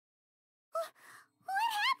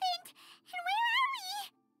 What happened? And where are we?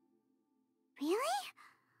 Really?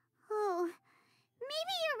 Oh,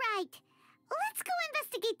 maybe you're right. Let's go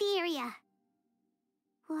investigate the area.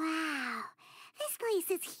 Wow, this place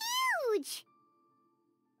is huge!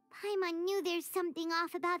 Paimon knew there's something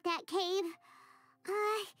off about that cave.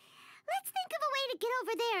 Let's think of a way to get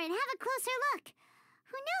over there and have a closer look.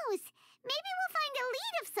 Who knows? Maybe we'll find a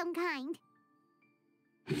lead of some kind.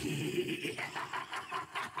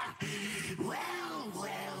 Well.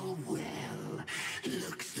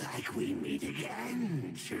 Looks like we meet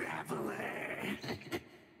again, traveler. The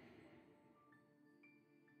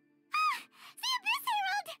Abyss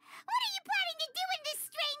Herald! What are you planning to do in this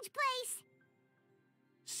strange place?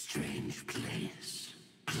 Strange place.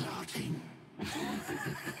 Plotting.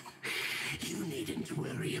 You needn't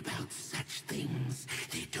worry about such things.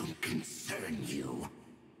 They don't concern you.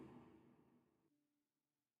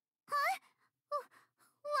 Huh?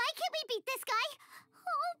 Why can't we beat this guy?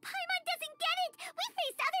 Oh, Paimon doesn't get it! We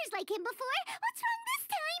faced others like him before! What's wrong this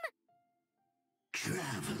time?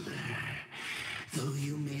 Traveler, though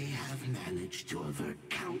you may have managed to avert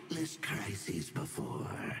countless crises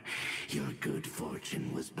before, your good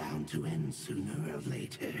fortune was bound to end sooner or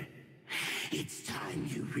later. It's time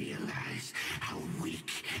you realize how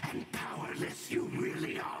weak and powerless you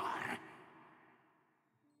really are.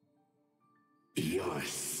 Your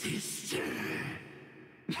sister.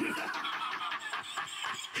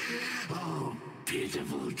 Oh,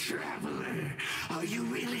 pitiful traveler. Are you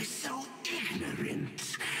really so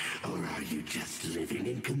ignorant? Or are you just living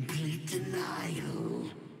in complete denial?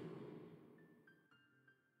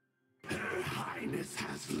 Her Highness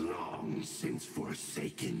has long since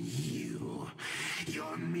forsaken you.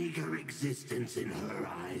 Your meager existence in her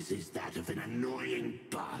eyes is that of an annoying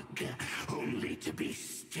bug, only to be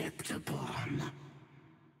stepped upon.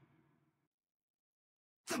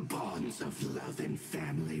 The bonds of love and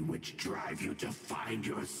family which drive you to find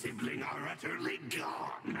your sibling are utterly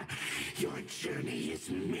gone. Your journey is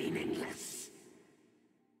meaningless.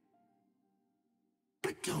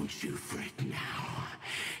 But don't you fret now.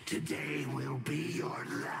 Today will be your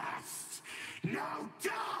last. Now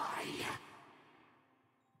die!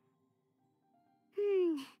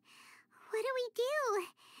 What do we do?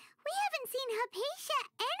 We haven't seen Hypatia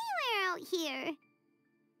anywhere out here.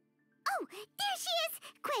 Oh, there she is!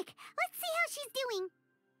 Quick, let's see how she's doing.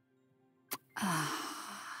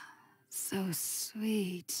 So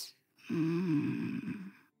sweet.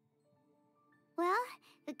 Mmm. Well,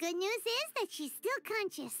 the good news is that she's still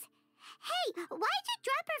conscious. Hey, why'd you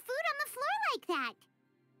drop her food on the floor like that?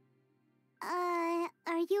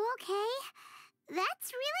 Are you okay?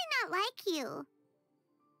 That's really not like you.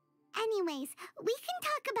 Anyways, we can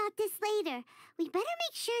talk about this later. We better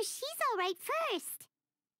make sure she's all right first.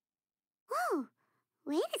 Whoa,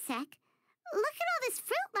 wait a sec. Look at all this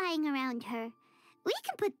fruit lying around her. We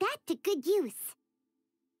can put that to good use.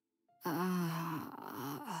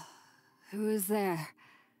 Who is there?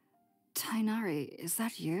 Tighnari, is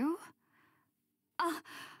that you? Huh?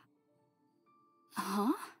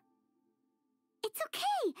 It's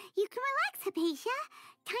okay. You can relax, Hypatia.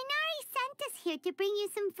 Tighnari sent us here to bring you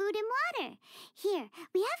some food and water. Here,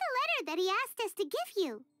 we have a letter that he asked us to give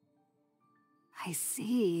you. I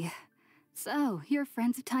see. So, you're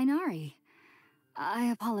friends of Tighnari.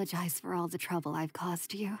 I apologize for all the trouble I've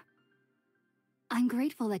caused you. I'm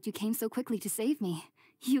grateful that you came so quickly to save me.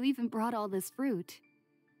 You even brought all this fruit.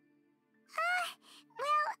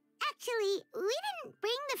 Well, actually, we didn't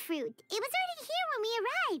bring the fruit. It was already here when we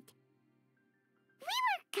arrived. We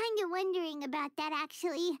were kind of wondering about that,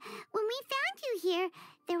 actually. When we found you here,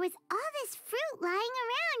 there was all this fruit lying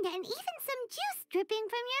around and even some juice dripping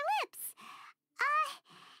from your lips.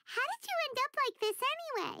 How did you end up like this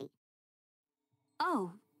anyway?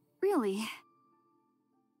 Oh, really?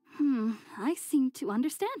 I seem to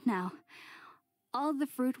understand now. All the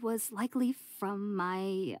fruit was likely from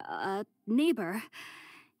my, neighbor.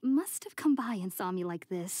 Must have come by and saw me like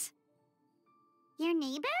this. Your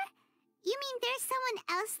neighbor? You mean there's someone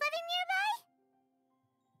else living nearby?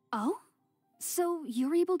 Oh? So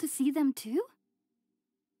you're able to see them too?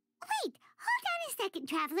 Wait, hold on a second,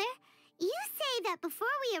 Traveler. You say that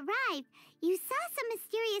before we arrived, you saw some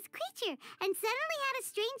mysterious creature and suddenly had a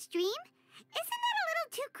strange dream? Isn't that a little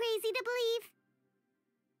too crazy to believe?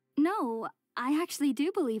 No, I actually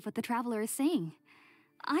do believe what the Traveler is saying.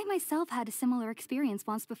 I myself had a similar experience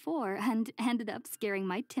once before and ended up scaring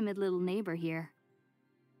my timid little neighbor here.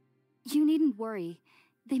 You needn't worry.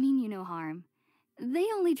 They mean you no harm. They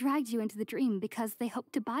only dragged you into the dream because they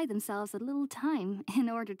hoped to buy themselves a little time in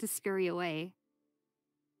order to scurry away.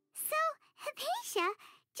 So, Hypatia,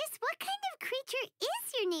 just what kind of creature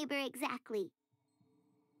is your neighbor exactly?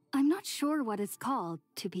 I'm not sure what it's called,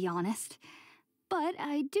 to be honest. But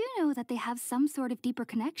I do know that they have some sort of deeper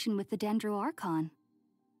connection with the Dendro Archon.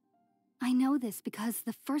 I know this because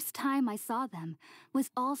the first time I saw them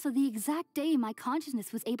was also the exact day my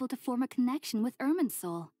consciousness was able to form a connection with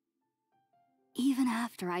Irminsul. Even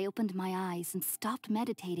after I opened my eyes and stopped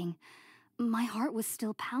meditating, my heart was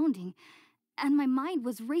still pounding, and my mind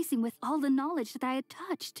was racing with all the knowledge that I had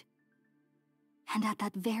touched. And at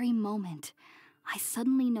that very moment, I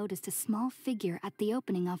suddenly noticed a small figure at the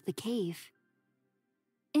opening of the cave.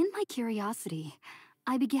 In my curiosity,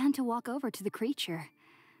 I began to walk over to the creature.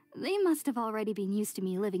 They must have already been used to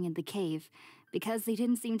me living in the cave, because they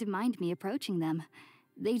didn't seem to mind me approaching them.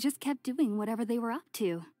 They just kept doing whatever they were up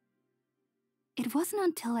to. It wasn't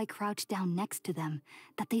until I crouched down next to them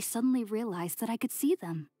that they suddenly realized that I could see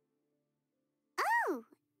them. Oh,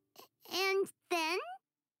 and then?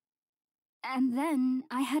 And then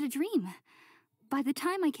I had a dream. By the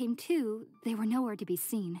time I came to, they were nowhere to be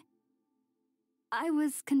seen. I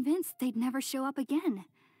was convinced they'd never show up again.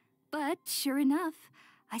 But sure enough,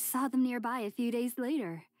 I saw them nearby a few days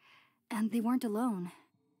later. And they weren't alone.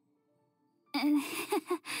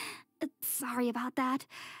 Sorry about that.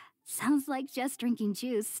 Sounds like just drinking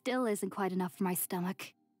juice still isn't quite enough for my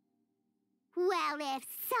stomach. Well, if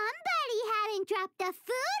somebody hadn't dropped the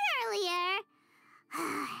food earlier...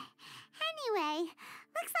 Anyway,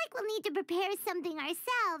 looks like we'll need to prepare something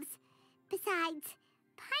ourselves. Besides,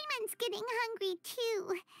 Paimon's getting hungry too.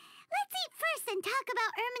 Let's eat first and talk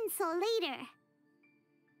about Irminsul later.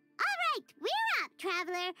 All right, we're up,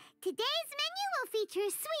 Traveler. Today's menu will feature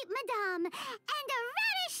sweet madame and a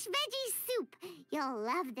radish veggie soup. You'll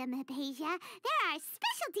love them, Hypatia. They're our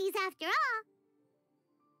specialties after all.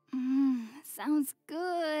 Sounds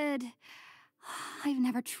good. I've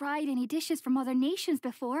never tried any dishes from other nations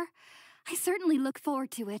before. I certainly look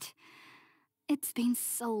forward to it. It's been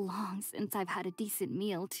so long since I've had a decent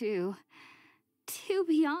meal, too. To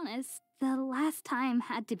be honest, the last time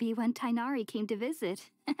had to be when Tighnari came to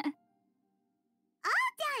visit. All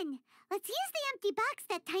done! Let's use the empty box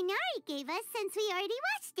that Tighnari gave us since we already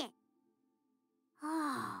washed it.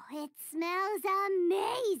 Oh, it smells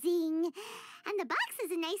amazing! And the box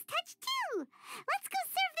is a nice touch, too! Let's go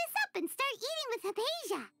serve this up and start eating with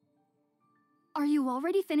Hypatia! Are you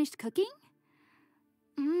already finished cooking?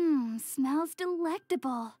 Smells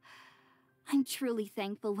delectable. I'm truly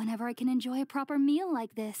thankful whenever I can enjoy a proper meal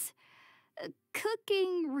like this.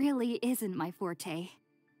 Cooking really isn't my forte.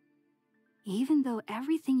 Even though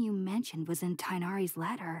everything you mentioned was in Tainari's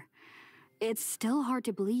letter, it's still hard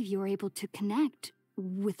to believe you were able to connect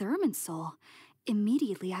with Irminsul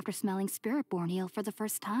immediately after smelling Spiritborn eel for the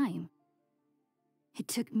first time. It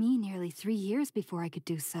took me nearly 3 years before I could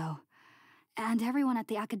do so, and everyone at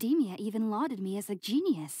the Academia even lauded me as a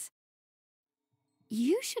genius.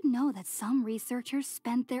 You should know that some researchers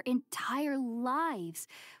spent their entire lives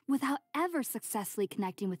without ever successfully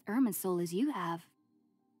connecting with Irminsul as you have.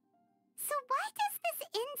 So why does this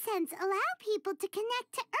incense allow people to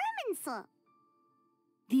connect to Irminsul?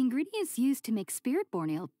 The ingredients used to make Spiritborn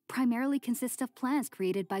ale primarily consist of plants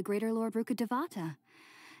created by Greater Lord Rukkhadevata.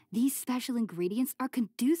 These special ingredients are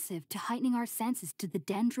conducive to heightening our senses to the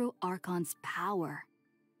Dendro Archon's power.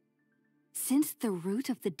 Since the root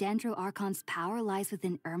of the Dendro Archon's power lies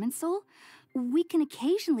within Irminsul, we can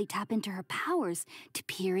occasionally tap into her powers to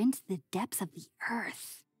peer into the depths of the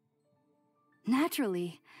earth.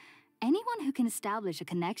 Naturally, anyone who can establish a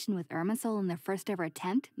connection with Irminsul in their first ever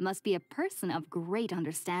attempt must be a person of great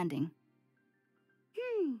understanding.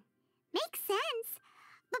 Makes sense.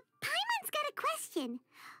 But Paimon's got a question.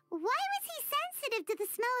 Why was he sensitive to the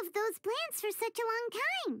smell of those plants for such a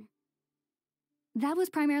long time? That was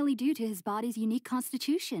primarily due to his body's unique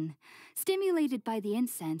constitution. Stimulated by the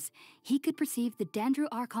incense, he could perceive the Dendro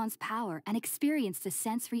Archon's power and experience the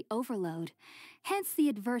sensory overload, hence the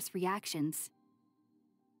adverse reactions.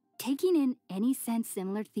 Taking in any scent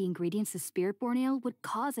similar to the ingredients of Spiritborn ale would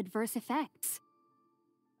cause adverse effects.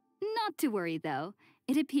 Not to worry, though.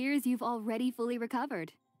 It appears you've already fully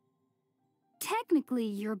recovered. Technically,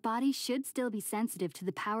 your body should still be sensitive to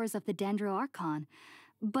the powers of the Dendro Archon,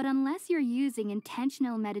 but unless you're using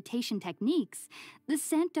intentional meditation techniques, the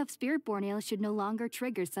scent of Spiritborn ale should no longer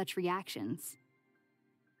trigger such reactions.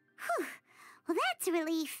 Whew. Well, that's a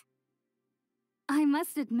relief. I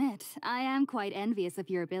must admit, I am quite envious of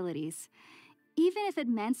your abilities. Even if it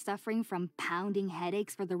meant suffering from pounding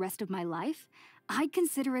headaches for the rest of my life, I'd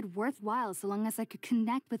consider it worthwhile so long as I could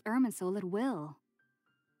connect with Irminsul at will.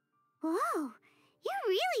 Whoa, you're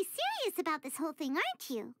really serious about this whole thing, aren't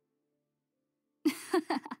you?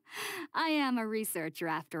 I am a researcher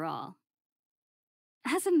after all.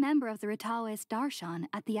 As a member of the Ritaoist Darshan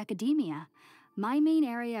at the Academia, my main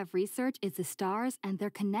area of research is the stars and their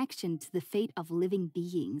connection to the fate of living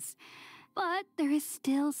beings. But there is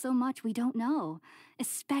still so much we don't know,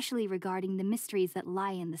 especially regarding the mysteries that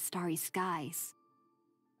lie in the starry skies.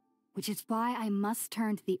 Which is why I must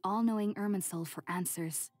turn to the all-knowing Irminsul for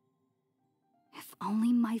answers. If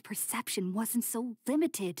only my perception wasn't so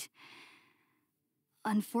limited.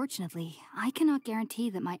 Unfortunately, I cannot guarantee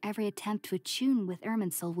that my every attempt to attune with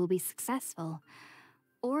Irminsul will be successful,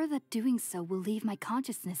 or that doing so will leave my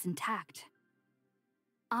consciousness intact.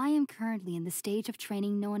 I am currently in the stage of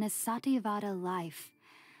training known as Satyavada life.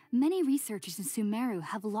 Many researchers in Sumeru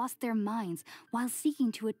have lost their minds while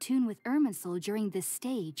seeking to attune with Irminsul during this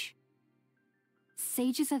stage.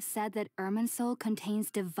 Sages have said that Irminsul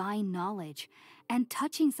contains divine knowledge, and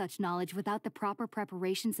touching such knowledge without the proper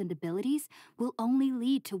preparations and abilities will only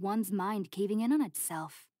lead to one's mind caving in on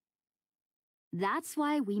itself. That's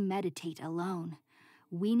why we meditate alone.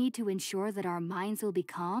 We need to ensure that our minds will be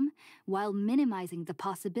calm while minimizing the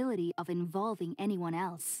possibility of involving anyone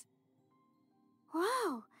else.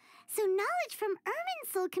 Whoa, so knowledge from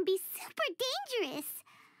Irminsul can be super dangerous.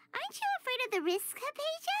 Aren't you afraid of the risks,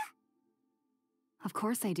 Hypatia? Of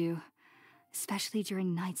course I do. Especially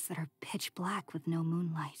during nights that are pitch black with no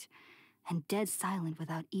moonlight, and dead silent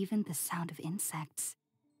without even the sound of insects.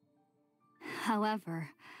 However,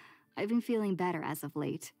 I've been feeling better as of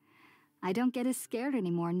late. I don't get as scared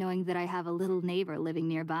anymore knowing that I have a little neighbor living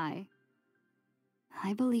nearby.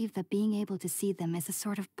 I believe that being able to see them is a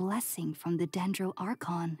sort of blessing from the Dendro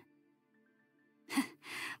Archon.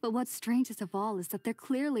 But what's strangest of all is that they're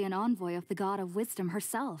clearly an envoy of the God of Wisdom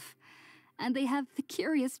herself, and they have the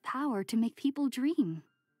curious power to make people dream.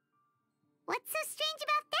 What's so strange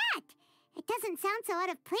about that? It doesn't sound so out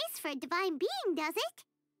of place for a divine being, does it?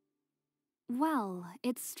 Well,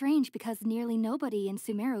 it's strange because nearly nobody in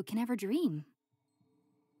Sumeru can ever dream.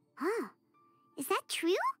 Huh. Is that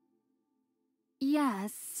true?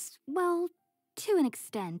 Yes, well, to an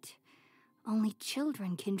extent. Only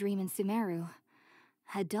children can dream in Sumeru.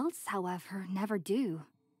 Adults, however, never do.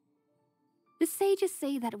 The sages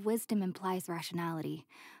say that wisdom implies rationality,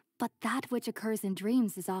 but that which occurs in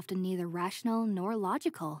dreams is often neither rational nor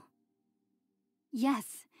logical.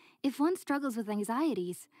 Yes, if one struggles with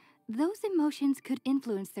anxieties, those emotions could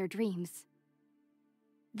influence their dreams.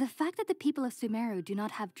 The fact that the people of Sumeru do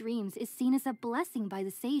not have dreams is seen as a blessing by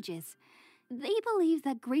the sages. They believe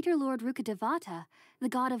that Greater Lord Rukkhadevata, the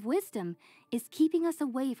god of wisdom, is keeping us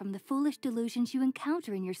away from the foolish delusions you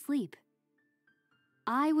encounter in your sleep.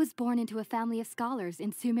 I was born into a family of scholars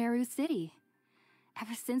in Sumeru City.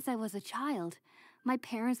 Ever since I was a child, my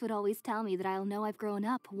parents would always tell me that I'll know I've grown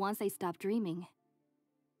up once I stop dreaming.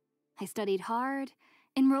 I studied hard,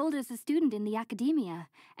 enrolled as a student in the academia,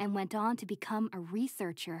 and went on to become a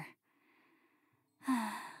researcher.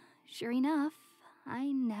 Sure enough,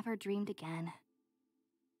 I never dreamed again.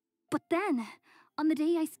 But then, on the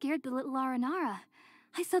day I scared the little Aranara,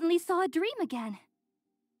 I suddenly saw a dream again.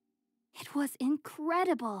 It was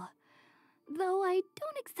incredible. Though I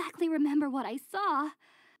don't exactly remember what I saw,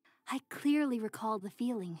 I clearly recall the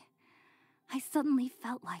feeling. I suddenly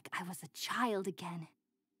felt like I was a child again.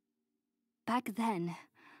 Back then,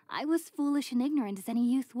 I was foolish and ignorant as any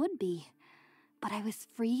youth would be, but I was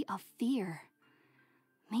free of fear.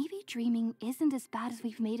 Maybe dreaming isn't as bad as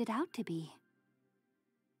we've made it out to be.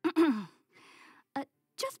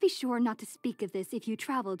 Just be sure not to speak of this if you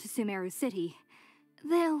travel to Sumeru City.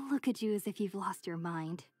 They'll look at you as if you've lost your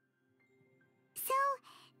mind. So,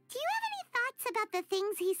 do you have any thoughts about the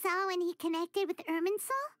things he saw when he connected with Irminsul?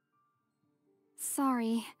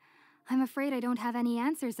 Sorry, I'm afraid I don't have any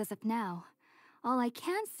answers as of now. All I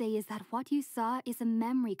can say is that what you saw is a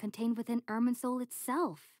memory contained within Irminsul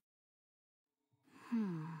itself.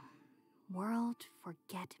 World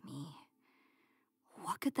forget me.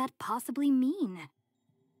 What could that possibly mean?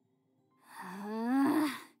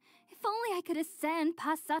 If only I could ascend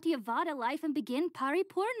past Satyavada life and begin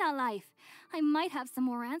Paripurna life, I might have some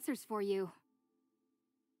more answers for you.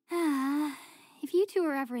 If you two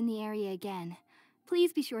are ever in the area again,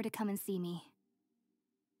 please be sure to come and see me.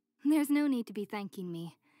 There's no need to be thanking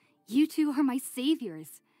me. You two are my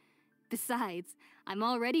saviors. Besides, I'm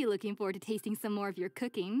already looking forward to tasting some more of your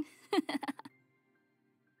cooking.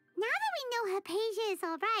 Now that we know Hypatia is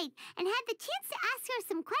all right and had the chance to ask her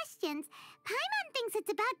some questions, Paimon thinks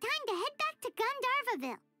it's about time to head back to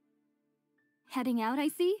Gandharvaville. Heading out, I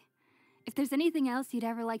see? If there's anything else you'd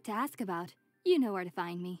ever like to ask about, you know where to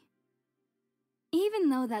find me. Even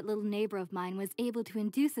though that little neighbor of mine was able to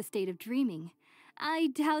induce a state of dreaming, I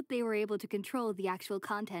doubt they were able to control the actual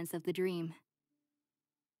contents of the dream.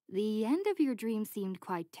 The end of your dream seemed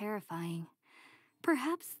quite terrifying.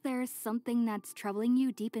 Perhaps there's something that's troubling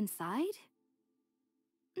you deep inside?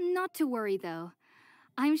 Not to worry, though.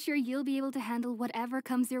 I'm sure you'll be able to handle whatever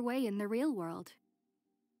comes your way in the real world.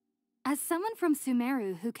 As someone from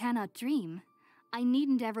Sumeru who cannot dream, I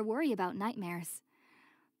needn't ever worry about nightmares.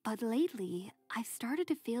 But lately, I've started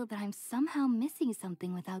to feel that I'm somehow missing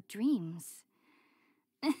something without dreams.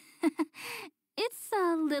 It's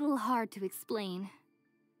a little hard to explain.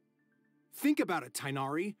 Think about it,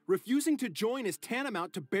 Tainari. Refusing to join is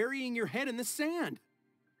tantamount to burying your head in the sand.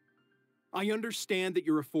 I understand that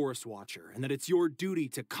you're a forest watcher and that it's your duty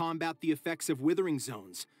to combat the effects of withering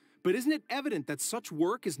zones, but isn't it evident that such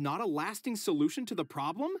work is not a lasting solution to the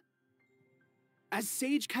problem? As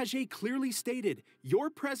Sage Kage clearly stated, your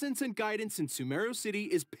presence and guidance in Sumeru City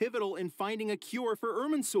is pivotal in finding a cure for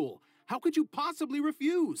Irminsul. How could you possibly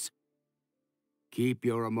refuse? Keep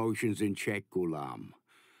your emotions in check, Ghulam.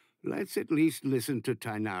 Let's at least listen to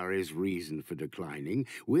Tainari's reason for declining.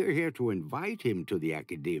 We're here to invite him to the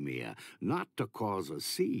academia, not to cause a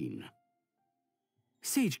scene.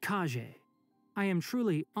 Sage Kage, I am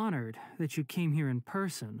truly honored that you came here in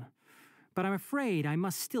person, but I'm afraid I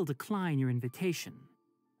must still decline your invitation.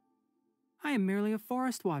 I am merely a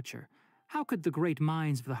forest watcher. How could the great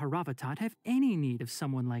minds of the Haravatat have any need of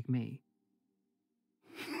someone like me?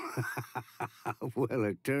 Well,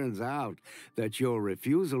 it turns out that your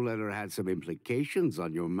refusal letter had some implications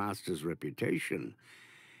on your master's reputation.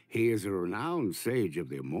 He is a renowned sage of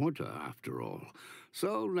the Immorta, after all.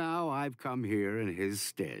 So now I've come here in his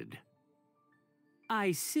stead.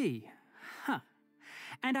 I see. Huh.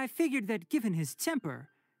 And I figured that given his temper,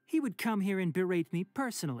 he would come here and berate me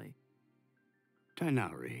personally.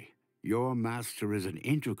 Tainari, your master is an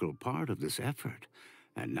integral part of this effort.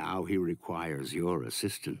 And now he requires your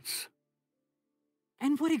assistance.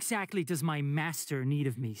 And what exactly does my master need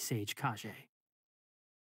of me, Sage Kage?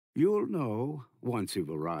 You'll know once you've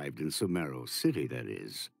arrived in Sumeru City, that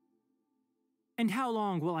is. And how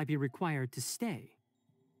long will I be required to stay?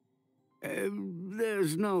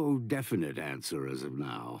 There's no definite answer as of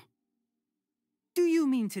now. Do you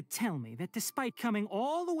mean to tell me that despite coming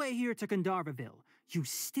all the way here to Gandharvaville, you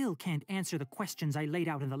still can't answer the questions I laid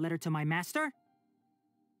out in the letter to my master?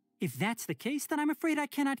 If that's the case, then I'm afraid I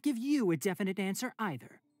cannot give you a definite answer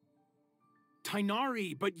either.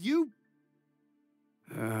 Tainari, but you...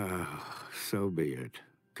 So be it.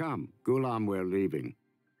 Come, Gulam, we're leaving.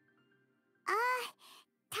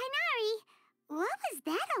 Tainari, what was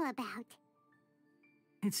that all about?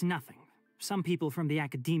 It's nothing. Some people from the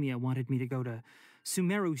academia wanted me to go to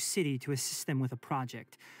Sumeru City to assist them with a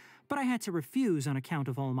project, but I had to refuse on account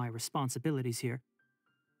of all my responsibilities here.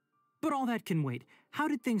 But all that can wait. How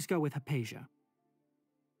did things go with Hypatia?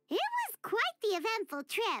 It was quite the eventful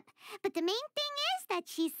trip, but the main thing is that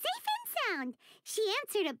she's safe and sound. She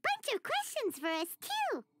answered a bunch of questions for us,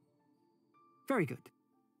 too. Very good.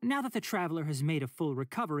 Now that the traveler has made a full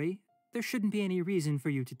recovery, there shouldn't be any reason for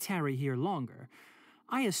you to tarry here longer.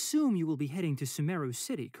 I assume you will be heading to Sumeru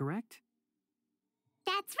City, correct?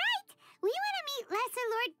 That's right! We want to meet Lesser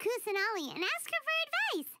Lord Kusanali and ask her for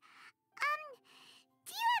advice.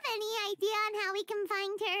 Do you have any idea on how we can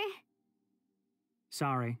find her?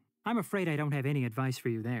 Sorry. I'm afraid I don't have any advice for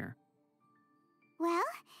you there. Well,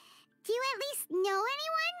 do you at least know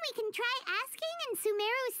anyone we can try asking in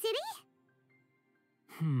Sumeru City?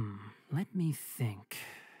 Let me think.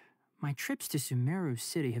 My trips to Sumeru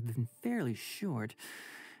City have been fairly short,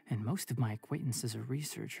 and most of my acquaintances are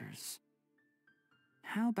researchers.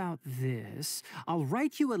 How about this? I'll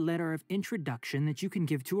write you a letter of introduction that you can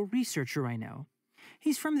give to a researcher I know.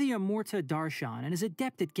 He's from the Amorta Darshan and is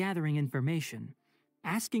adept at gathering information.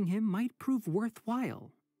 Asking him might prove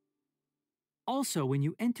worthwhile. Also, when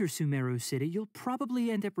you enter Sumeru City, you'll probably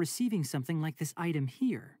end up receiving something like this item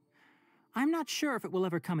here. I'm not sure if it will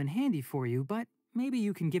ever come in handy for you, but maybe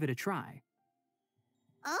you can give it a try.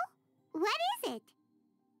 Oh? What is it?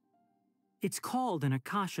 It's called an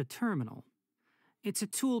Akasha Terminal. It's a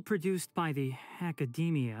tool produced by the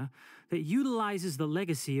Academia that utilizes the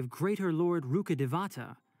legacy of Greater Lord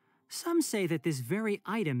Rukkhadevata. Some say that this very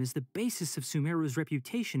item is the basis of Sumeru's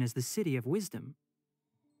reputation as the City of Wisdom.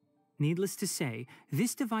 Needless to say,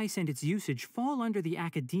 this device and its usage fall under the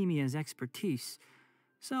Academia's expertise,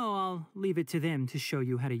 so I'll leave it to them to show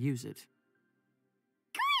you how to use it.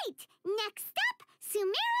 Great! Next up,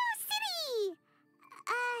 Sumeru City!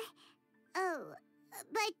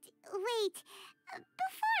 But wait,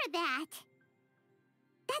 before that...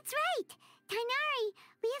 That's right! Tainari,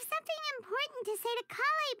 we have something important to say to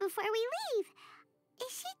Kale before we leave.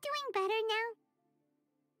 Is she doing better now?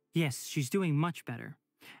 Yes, she's doing much better.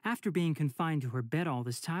 After being confined to her bed all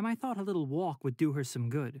this time, I thought a little walk would do her some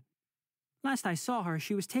good. Last I saw her,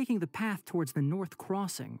 she was taking the path towards the North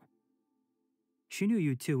Crossing. She knew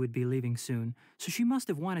you two would be leaving soon, so she must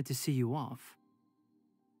have wanted to see you off.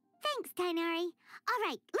 Thanks, Tainari. All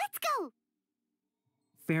right, let's go!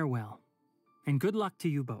 Farewell, and good luck to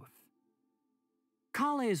you both.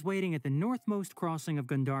 Kale is waiting at the northmost crossing of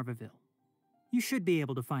Gandharvaville. You should be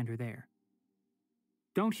able to find her there.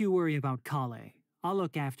 Don't you worry about Kale. I'll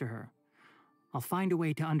look after her. I'll find a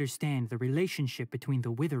way to understand the relationship between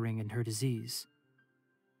the withering and her disease.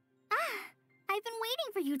 I've been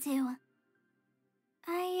waiting for you two.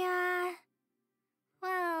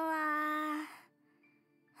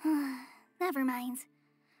 Never mind.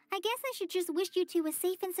 I guess I should just wish you two a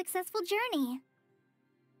safe and successful journey.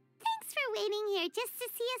 Thanks for waiting here just to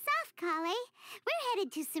see us off, Kale. We're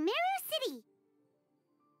headed to Sumeru City.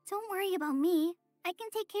 Don't worry about me. I can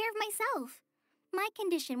take care of myself. My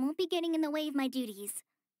condition won't be getting in the way of my duties.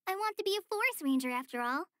 I want to be a forest ranger after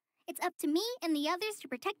all. It's up to me and the others to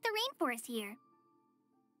protect the rainforest here.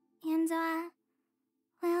 And,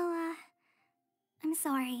 I'm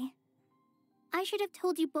sorry. I should have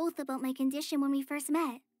told you both about my condition when we first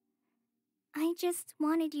met. I just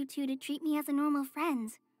wanted you two to treat me as a normal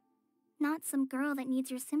friend, not some girl that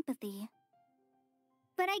needs your sympathy.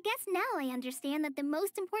 But I guess now I understand that the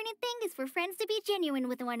most important thing is for friends to be genuine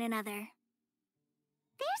with one another.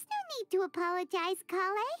 There's no need to apologize,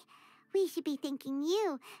 Kale. We should be thanking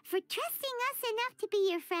you for trusting us enough to be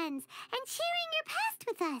your friends and sharing your past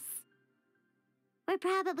with us. We're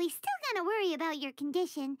probably still gonna worry about your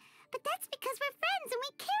condition, but that's because we're friends and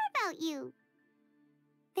we care about you.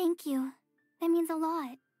 Thank you. That means a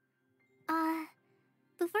lot.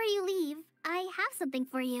 Before you leave, I have something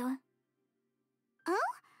for you.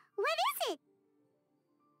 Oh? What is it?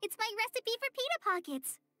 It's my recipe for pita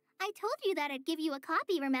pockets. I told you that I'd give you a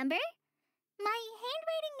copy, remember? My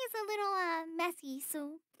handwriting is a little, messy,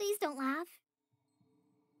 so please don't laugh.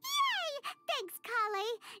 Yay! Thanks,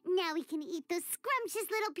 Kale. Now we can eat those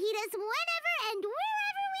scrumptious little pitas whenever and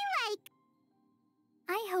wherever we like.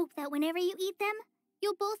 I hope that whenever you eat them,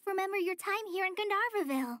 you'll both remember your time here in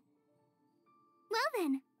Gandharvaville. Well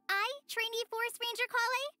then, I, trainee Forest Ranger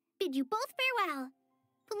Kale, bid you both farewell.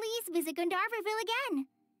 Please visit Gandharvaville again.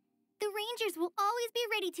 The Rangers will always be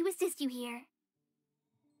ready to assist you here.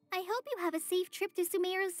 I hope you have a safe trip to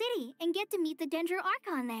Sumeru City and get to meet the Dendro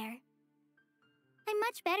Archon there. I'm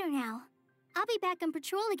much better now. I'll be back on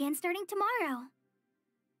patrol again starting tomorrow.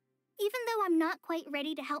 Even though I'm not quite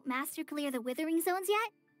ready to help Master clear the Withering Zones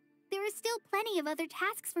yet, there are still plenty of other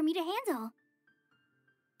tasks for me to handle.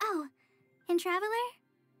 Oh, and Traveler,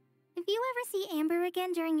 if you ever see Amber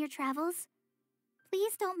again during your travels,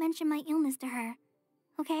 please don't mention my illness to her,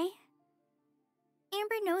 okay?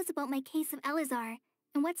 Amber knows about my case of Elazar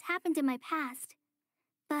and what's happened in my past,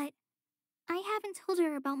 but I haven't told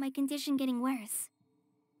her about my condition getting worse.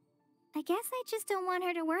 I guess I just don't want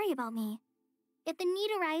her to worry about me. If the need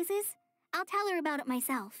arises, I'll tell her about it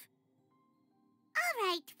myself. All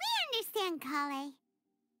right, we understand, Kale.